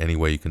out. Any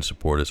way you can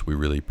support us, we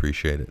really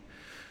appreciate it.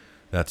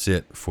 That's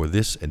it for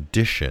this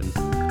edition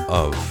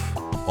of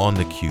On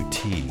the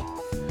QT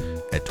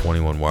at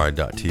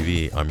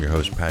 21wire.tv. I'm your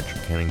host,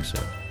 Patrick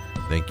Henningsen.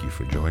 Thank you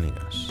for joining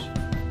us.